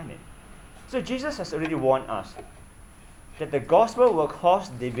will find it. So Jesus has already warned us that the gospel will cause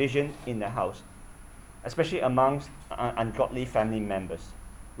division in the house, especially amongst ungodly family members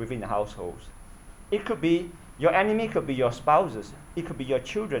within the households. It could be your enemy, could be your spouses, it could be your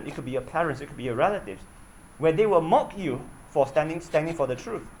children, it could be your parents, it could be your relatives, where they will mock you for standing for the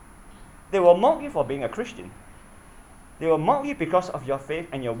truth. They will mock you for being a Christian. They will mock you because of your faith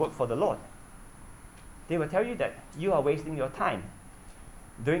and your work for the Lord. They will tell you that you are wasting your time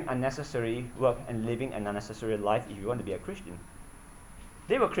doing unnecessary work and living an unnecessary life if you want to be a Christian.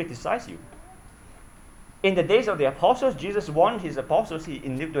 They will criticize you. In the days of the apostles, Jesus warned his apostles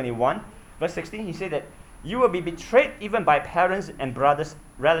in Luke 21, verse 16, he said that you will be betrayed even by parents and brothers,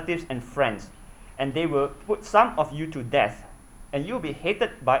 relatives and friends, and they will put some of you to death, and you will be hated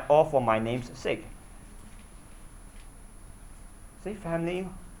by all for my name's sake. See, family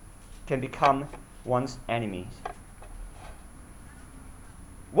can become one's enemies.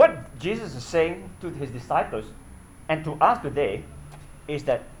 What Jesus is saying to his disciples and to us today is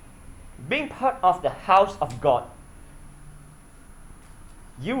that being part of the house of God,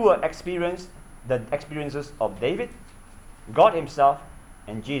 you will experience the experiences of David, God himself,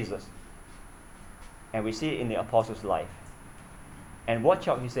 and Jesus. And we see it in the apostles' life. And watch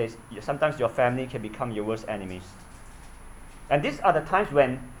out, he says, sometimes your family can become your worst enemies. And these are the times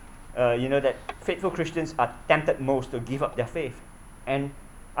when that faithful Christians are tempted most to give up their faith. And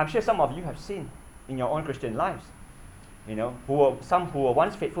I'm sure some of you have seen in your own Christian lives, some who were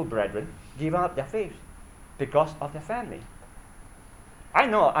once faithful brethren give up their faith because of their family. I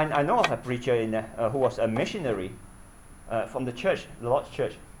know of a preacher who was a missionary from the church, the Lord's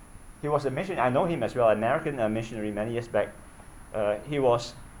church. He was a missionary. I know him as well, American missionary many years back. He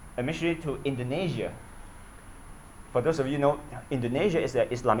was a missionary to Indonesia. For those of you know, Indonesia is an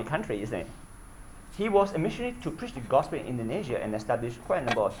Islamic country, isn't it? He was a missionary to preach the gospel in Indonesia and established quite a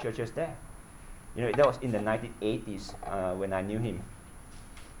number of churches there. That was in the 1980s when I knew him.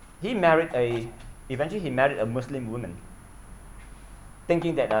 Eventually he married a Muslim woman,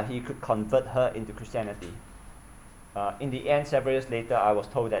 thinking that he could convert her into Christianity. In the end, several years later, I was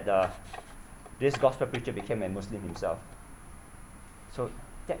told that this gospel preacher became a Muslim himself. So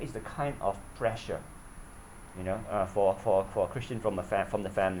that is the kind of pressure, for a Christian from the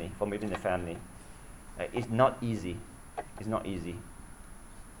family, from within the family. It's not easy. It's not easy.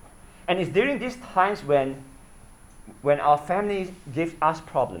 And it's during these times when our family gives us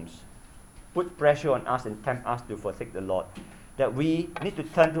problems, put pressure on us and tempt us to forsake the Lord, that we need to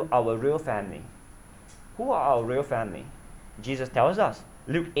turn to our real family. Who are our real family? Jesus tells us,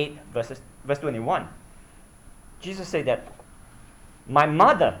 Luke 8, verse 21. Jesus said that, my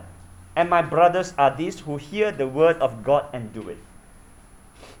mother and my brothers are these who hear the word of God and do it.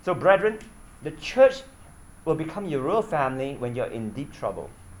 So brethren, the church will become your real family when you're in deep trouble.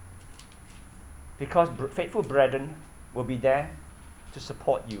 Because faithful brethren will be there to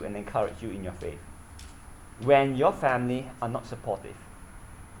support you and encourage you in your faith when your family are not supportive.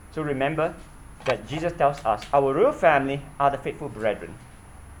 So remember that Jesus tells us our real family are the faithful brethren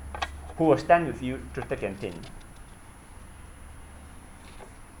who will stand with you through thick and thin.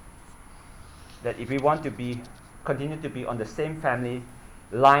 That if we want to continue to be on the same family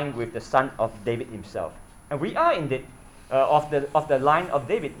line with the son of David himself, and we are indeed of the line of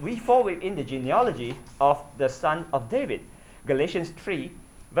David, we fall within the genealogy of the son of David. Galatians 3,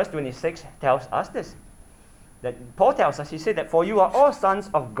 verse 26 tells us this. That Paul tells us, he said that for you are all sons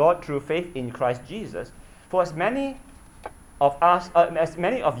of God through faith in Christ Jesus. For as many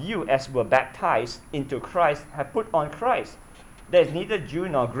of you as were baptized into Christ have put on Christ. There is neither Jew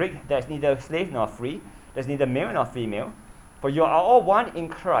nor Greek, there is neither slave nor free, there is neither male nor female. For you are all one in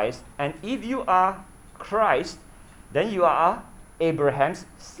Christ, and if you are Christ, then you are Abraham's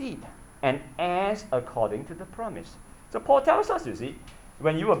seed, and heirs according to the promise. So Paul tells us, you see,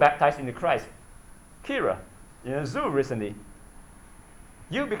 when you were baptized into Christ, Kira, Zoo recently,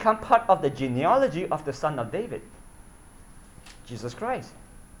 you become part of the genealogy of the son of David, Jesus Christ.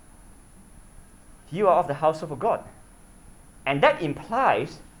 You are of the house of God. And that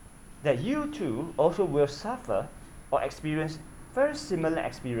implies that you too also will suffer or experience very similar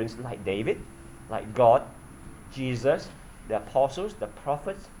experience like David, like God, Jesus, the apostles, the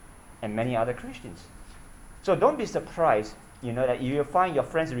prophets, and many other Christians. So don't be surprised, that you will find your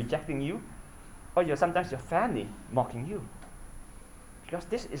friends rejecting you, or sometimes your family mocking you. Because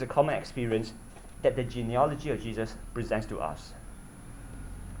this is a common experience that the genealogy of Jesus presents to us.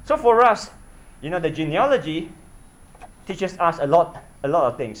 So for us, the genealogy teaches us a lot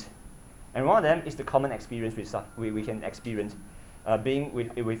of things. And one of them is the common experience we can experience being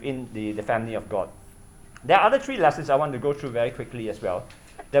within the family of God. There are other 3 lessons I want to go through very quickly as well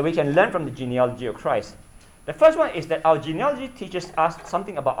that we can learn from the genealogy of Christ. The first one is that our genealogy teaches us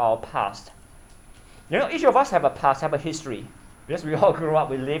something about our past. Each of us have a past, have a history. Because we all grew up,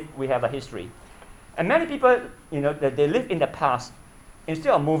 we have a history. And many people, that they live in the past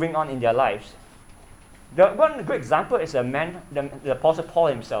instead of moving on in their lives. One good example is a man, the Apostle Paul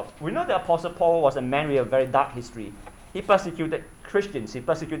himself. We know the Apostle Paul was a man with a very dark history. He persecuted Christians. He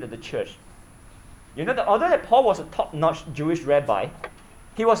persecuted the church. Although that Paul was a top-notch Jewish rabbi,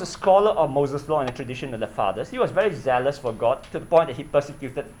 he was a scholar of Moses' law and the tradition of the fathers. He was very zealous for God to the point that he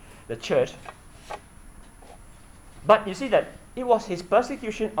persecuted the church. But you see that it was his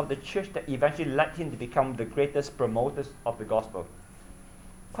persecution of the church that eventually led him to become the greatest promoters of the gospel.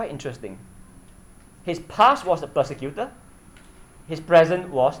 Quite interesting. His past was a persecutor. His present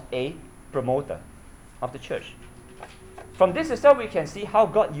was a promoter of the church. From this itself, we can see how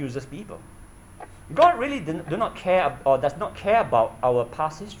God uses people. God really does not care about our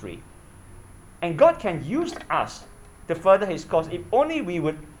past history. And God can use us to further His cause if only we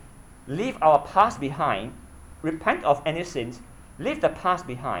would leave our past behind, repent of any sins, leave the past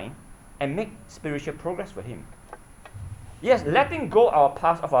behind, and make spiritual progress for Him. Yes, letting go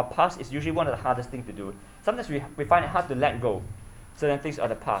of our past is usually one of the hardest things to do. Sometimes we find it hard to let go certain things of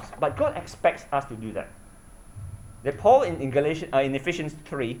the past. But God expects us to do that. Paul in Ephesians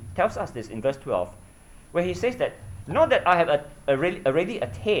 3 tells us this in verse 12, where he says that, not that I have already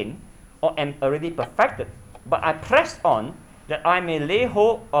attained or am already perfected, but I press on that I may lay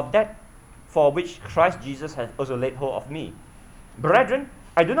hold of that for which Christ Jesus has also laid hold of me. Brethren,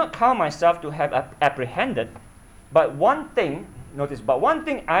 I do not count myself to have apprehended, but one thing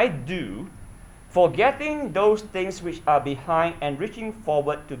I do, forgetting those things which are behind and reaching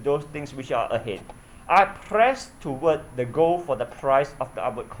forward to those things which are ahead. I press toward the goal for the prize of the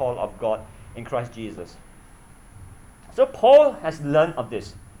upward call of God in Christ Jesus. So Paul has learned of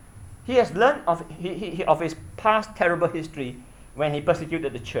this. He has learned of his past terrible history when he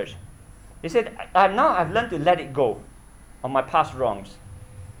persecuted the church. He said, I've learned to let it go on my past wrongs.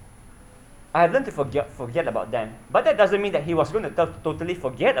 I have learned to forget about them. But that doesn't mean that he was going to totally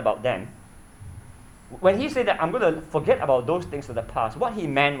forget about them. When he said that I'm going to forget about those things of the past, what he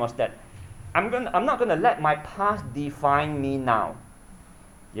meant was that I'm not going to let my past define me now.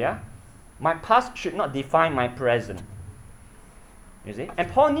 Yeah? My past should not define my present. You see?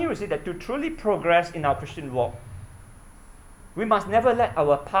 And Paul knew, that to truly progress in our Christian walk, we must never let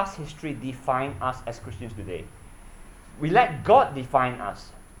our past history define us as Christians today. We let God define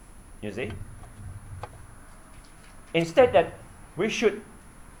us. You see? Instead, that we should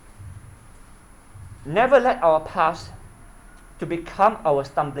never let our past to become our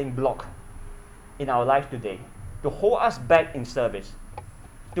stumbling block in our life today, to hold us back in service,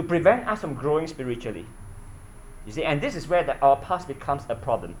 to prevent us from growing spiritually. You see, and this is where our past becomes a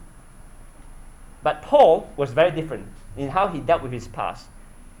problem. But Paul was very different in how he dealt with his past.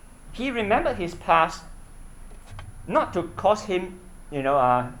 He remembered his past not to cause him,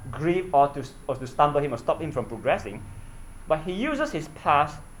 grief or to stumble him or stop him from progressing, but he uses his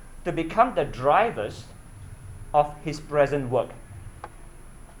past to become the drivers of his present work.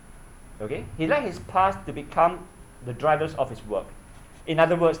 Okay? He let his past to become the drivers of his work. In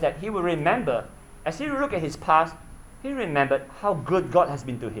other words, that he will remember, as he looked at his past, he remembered how good God has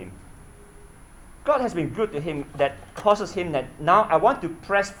been to him. God has been good to him, that causes him that now I want to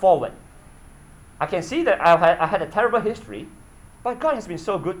press forward. I can see that I had a terrible history, but God has been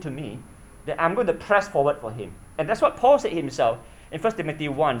so good to me that I'm going to press forward for Him. And that's what Paul said himself in 1 Timothy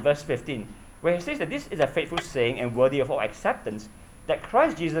 1, verse 15, where he says that this is a faithful saying and worthy of all acceptance, that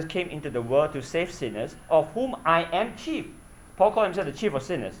Christ Jesus came into the world to save sinners, of whom I am chief. Paul called himself the chief of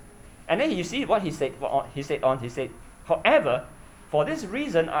sinners. And then you see what he said. He said, however, for this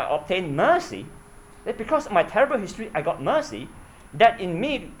reason I obtained mercy, that because of my terrible history I got mercy, that in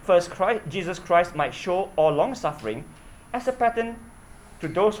me first Jesus Christ might show all long-suffering as a pattern to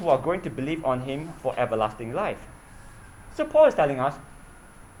those who are going to believe on Him for everlasting life. So Paul is telling us,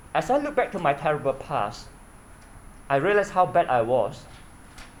 as I look back to my terrible past, I realize how bad I was,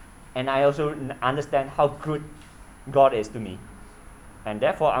 and I also understand how good God is to me. And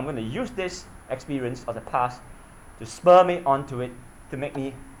therefore, I'm going to use this experience of the past to spur me onto it, to make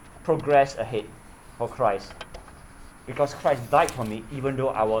me progress ahead for Christ. Because Christ died for me, even though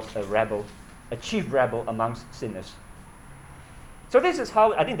I was a rebel, a chief rebel amongst sinners. So this is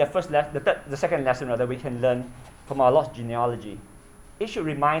how I think the second lesson rather we can learn from our Lord's genealogy. It should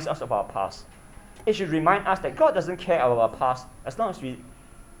remind us of our past. It should remind us that God doesn't care about our past as long as we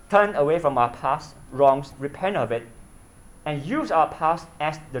turn away from our past wrongs, repent of it, and use our past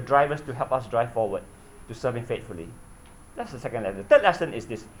as the drivers to help us drive forward to serve Him faithfully. That's the second lesson. The third lesson is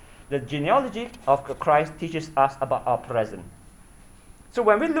this. The genealogy of Christ teaches us about our present. So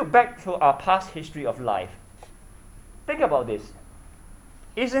when we look back to our past history of life, think about this.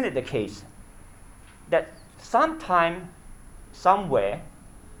 Isn't it the case that sometime, somewhere,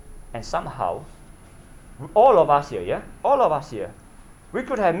 and somehow, all of us here, we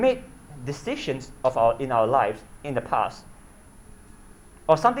could have made decisions in our lives in the past,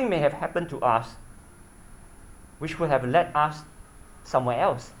 or something may have happened to us which would have led us somewhere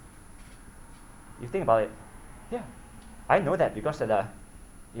else. You think about it. Yeah, I know that because that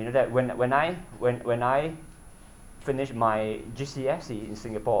when I finished my GCSE in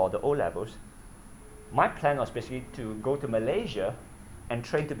Singapore, or the O levels, my plan was basically to go to Malaysia and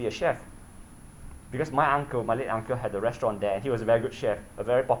train to be a chef. Because my late uncle, had a restaurant there, and he was a very good chef, a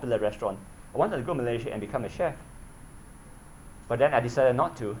very popular restaurant. I wanted to go to Malaysia and become a chef. But then I decided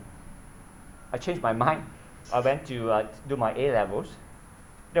not to. I changed my mind. I went to do my A levels.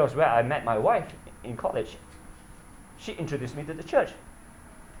 That was where I met my wife in college. She introduced me to the church.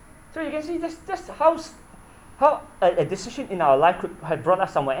 So you can see that's how a decision in our life could have brought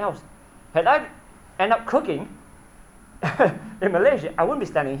us somewhere else. Had I ended up cooking in Malaysia, I wouldn't be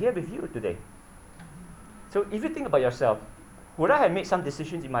standing here with you today. So if you think about yourself, would I have made some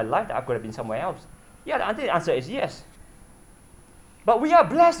decisions in my life that I could have been somewhere else? Yeah, the answer is yes. But we are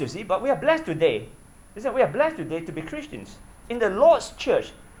blessed, you see. But we are blessed today. Listen, we are blessed today to be Christians. In the Lord's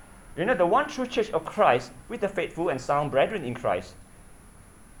church, the one true church of Christ, with the faithful and sound brethren in Christ.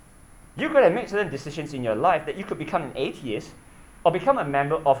 You could have made certain decisions in your life that you could become an atheist or become a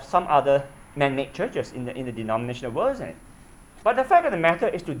member of some other man-made churches in the denominational world, isn't it? But the fact of the matter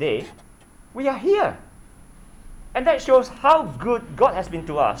is today, we are here. And that shows how good God has been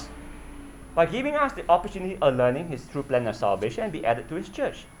to us by giving us the opportunity of learning His true plan of salvation and be added to His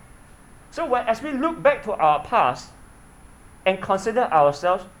church. So as we look back to our past and consider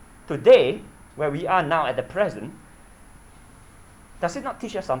ourselves today, where we are now at the present, does it not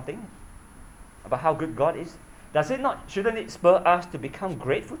teach us something about how good God is? Shouldn't it spur us to become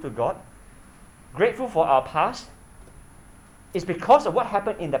grateful to God? Grateful for our past? It's because of what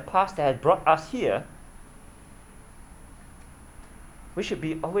happened in the past that has brought us here. We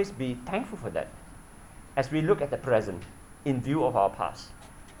should always be thankful for that as we look at the present in view of our past.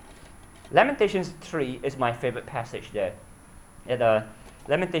 Lamentations 3 is my favorite passage there. At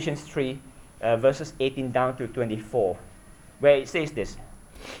Lamentations 3, verses 18 down to 24, where it says this.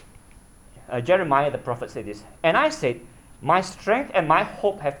 Jeremiah the prophet said this, "And I said, my strength and my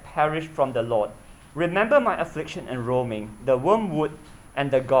hope have perished from the Lord. Remember my affliction and roaming, the wormwood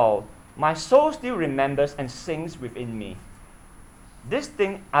and the gall. My soul still remembers and sings within me. This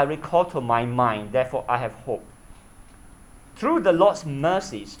thing I recall to my mind, therefore I have hope. Through the Lord's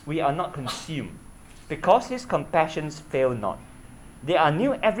mercies we are not consumed, because His compassions fail not. They are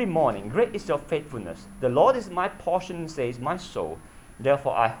new every morning. Great is your faithfulness. The Lord is my portion, says my soul.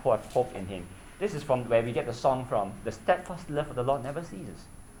 Therefore I have hope in Him." This is from where we get the song from. The steadfast love of the Lord never ceases.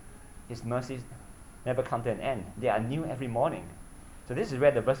 His mercies never come to an end. They are new every morning. So this is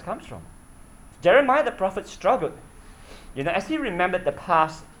where the verse comes from. Jeremiah the prophet struggled. As he remembered the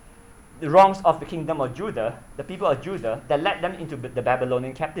past, the wrongs of the kingdom of Judah, the people of Judah, that led them into the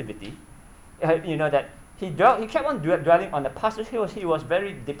Babylonian captivity, that he kept on dwelling on the past. He was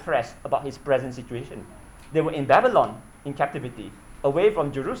very depressed about his present situation. They were in Babylon, in captivity, away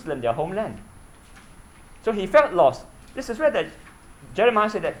from Jerusalem, their homeland. So he felt lost. This is where Jeremiah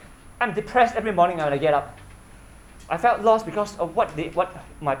said that, "I'm depressed every morning when I get up. I felt lost because of what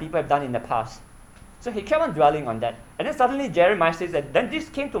my people have done in the past." So he kept on dwelling on that. And then suddenly Jeremiah says that, then this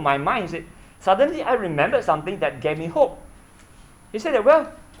came to my mind. He said, suddenly I remembered something that gave me hope. He said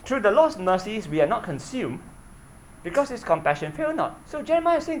that, through the Lord's mercies we are not consumed, because His compassion fail not. So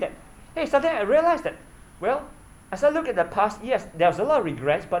Jeremiah is saying that, hey, suddenly I realized that, as I look at the past, yes, there was a lot of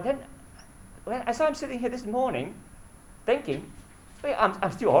regrets, but then as I'm sitting here this morning, thinking,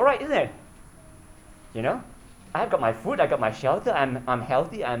 I'm still all right, isn't it? I've got my food, I've got my shelter, I'm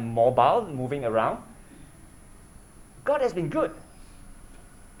healthy, I'm mobile, moving around. God has been good.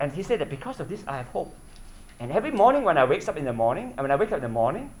 And he said that because of this, I have hope. And every morning when I wake up in the morning,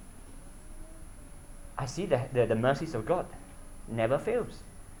 I see the mercies of God never fails.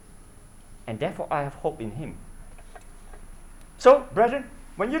 And therefore I have hope in Him. So, brethren,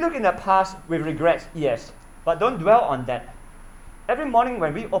 when you look in the past with regrets, yes, but don't dwell on that. every morning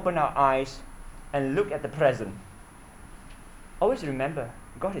when we open our eyes and look at the present, always remember,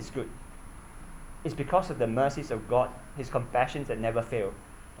 God is good. It's because of the mercies of God, His compassions that never fail.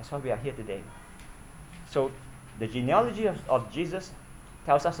 That's why we are here today. So, the genealogy of Jesus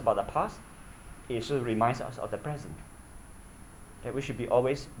tells us about the past. It also reminds us of the present. That we should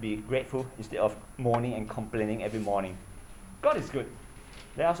always be grateful instead of mourning and complaining every morning. God is good.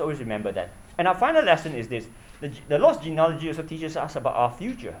 Let us always remember that. And our final lesson is this. The Lord's genealogy also teaches us about our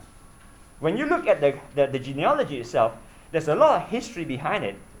future. When you look at the genealogy itself, there's a lot of history behind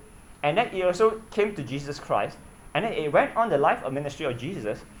it. And then it also came to Jesus Christ. And then it went on the life and ministry of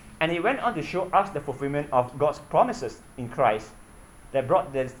Jesus. And it went on to show us the fulfillment of God's promises in Christ that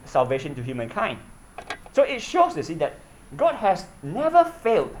brought the salvation to humankind. So it shows, you see, that God has never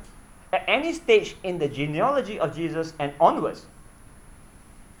failed at any stage in the genealogy of Jesus and onwards.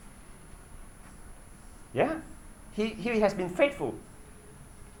 Yeah? He has been faithful.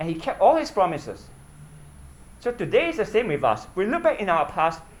 And He kept all His promises. So today is the same with us. We look back in our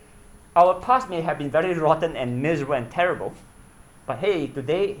past may have been very rotten and miserable and terrible. But hey,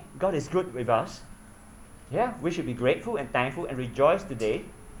 today, God is good with us. Yeah, we should be grateful and thankful and rejoice today.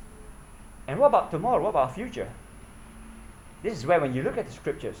 And what about tomorrow? What about our future? This is where, when you look at the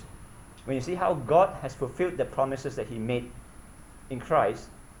scriptures, when you see how God has fulfilled the promises that He made in Christ,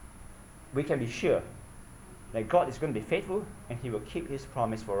 we can be sure that God is going to be faithful and He will keep His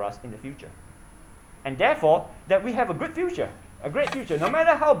promise for us in the future. And therefore, that we have a good future, a great future. No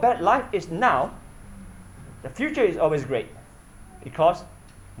matter how bad life is now, the future is always great. Because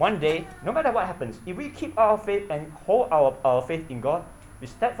one day, no matter what happens, if we keep our faith and hold our faith in God, be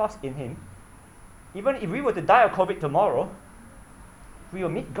steadfast in Him, even if we were to die of COVID tomorrow, we will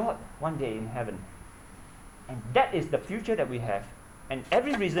meet God one day in heaven. And that is the future that we have. And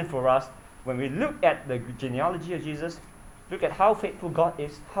every reason for us, when we look at the genealogy of Jesus, look at how faithful God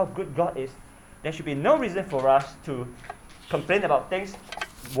is, how good God is, there should be no reason for us to complain about things,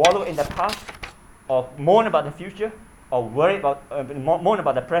 wallow in the past, or mourn about the future, or mourn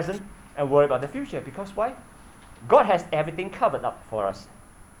about the present, and worry about the future. Because why? God has everything covered up for us.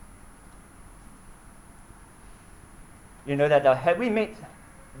 You know that had we made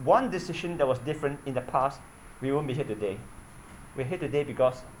one decision that was different in the past, we won't be here today. We're here today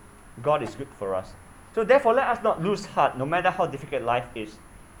because God is good for us. So therefore, let us not lose heart, no matter how difficult life is.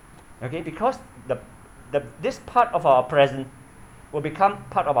 Okay, because this part of our present will become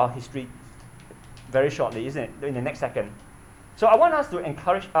part of our history very shortly, isn't it? In the next second. So I want us to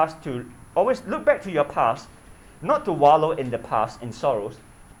encourage us to always look back to your past, not to wallow in the past in sorrows,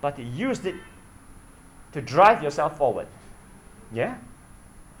 but to use it to drive yourself forward. Yeah?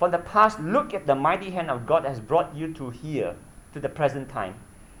 From the past, look at the mighty hand of God that has brought you to here, to the present time,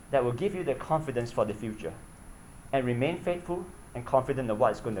 that will give you the confidence for the future. And remain faithful and confident of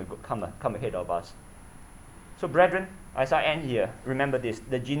what is going to come ahead of us. So brethren, as I end here, remember this.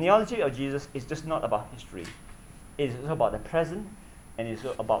 The genealogy of Jesus is just not about history. It is also about the present, and it is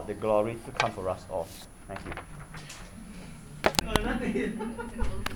also about the glory to come for us all. Thank you.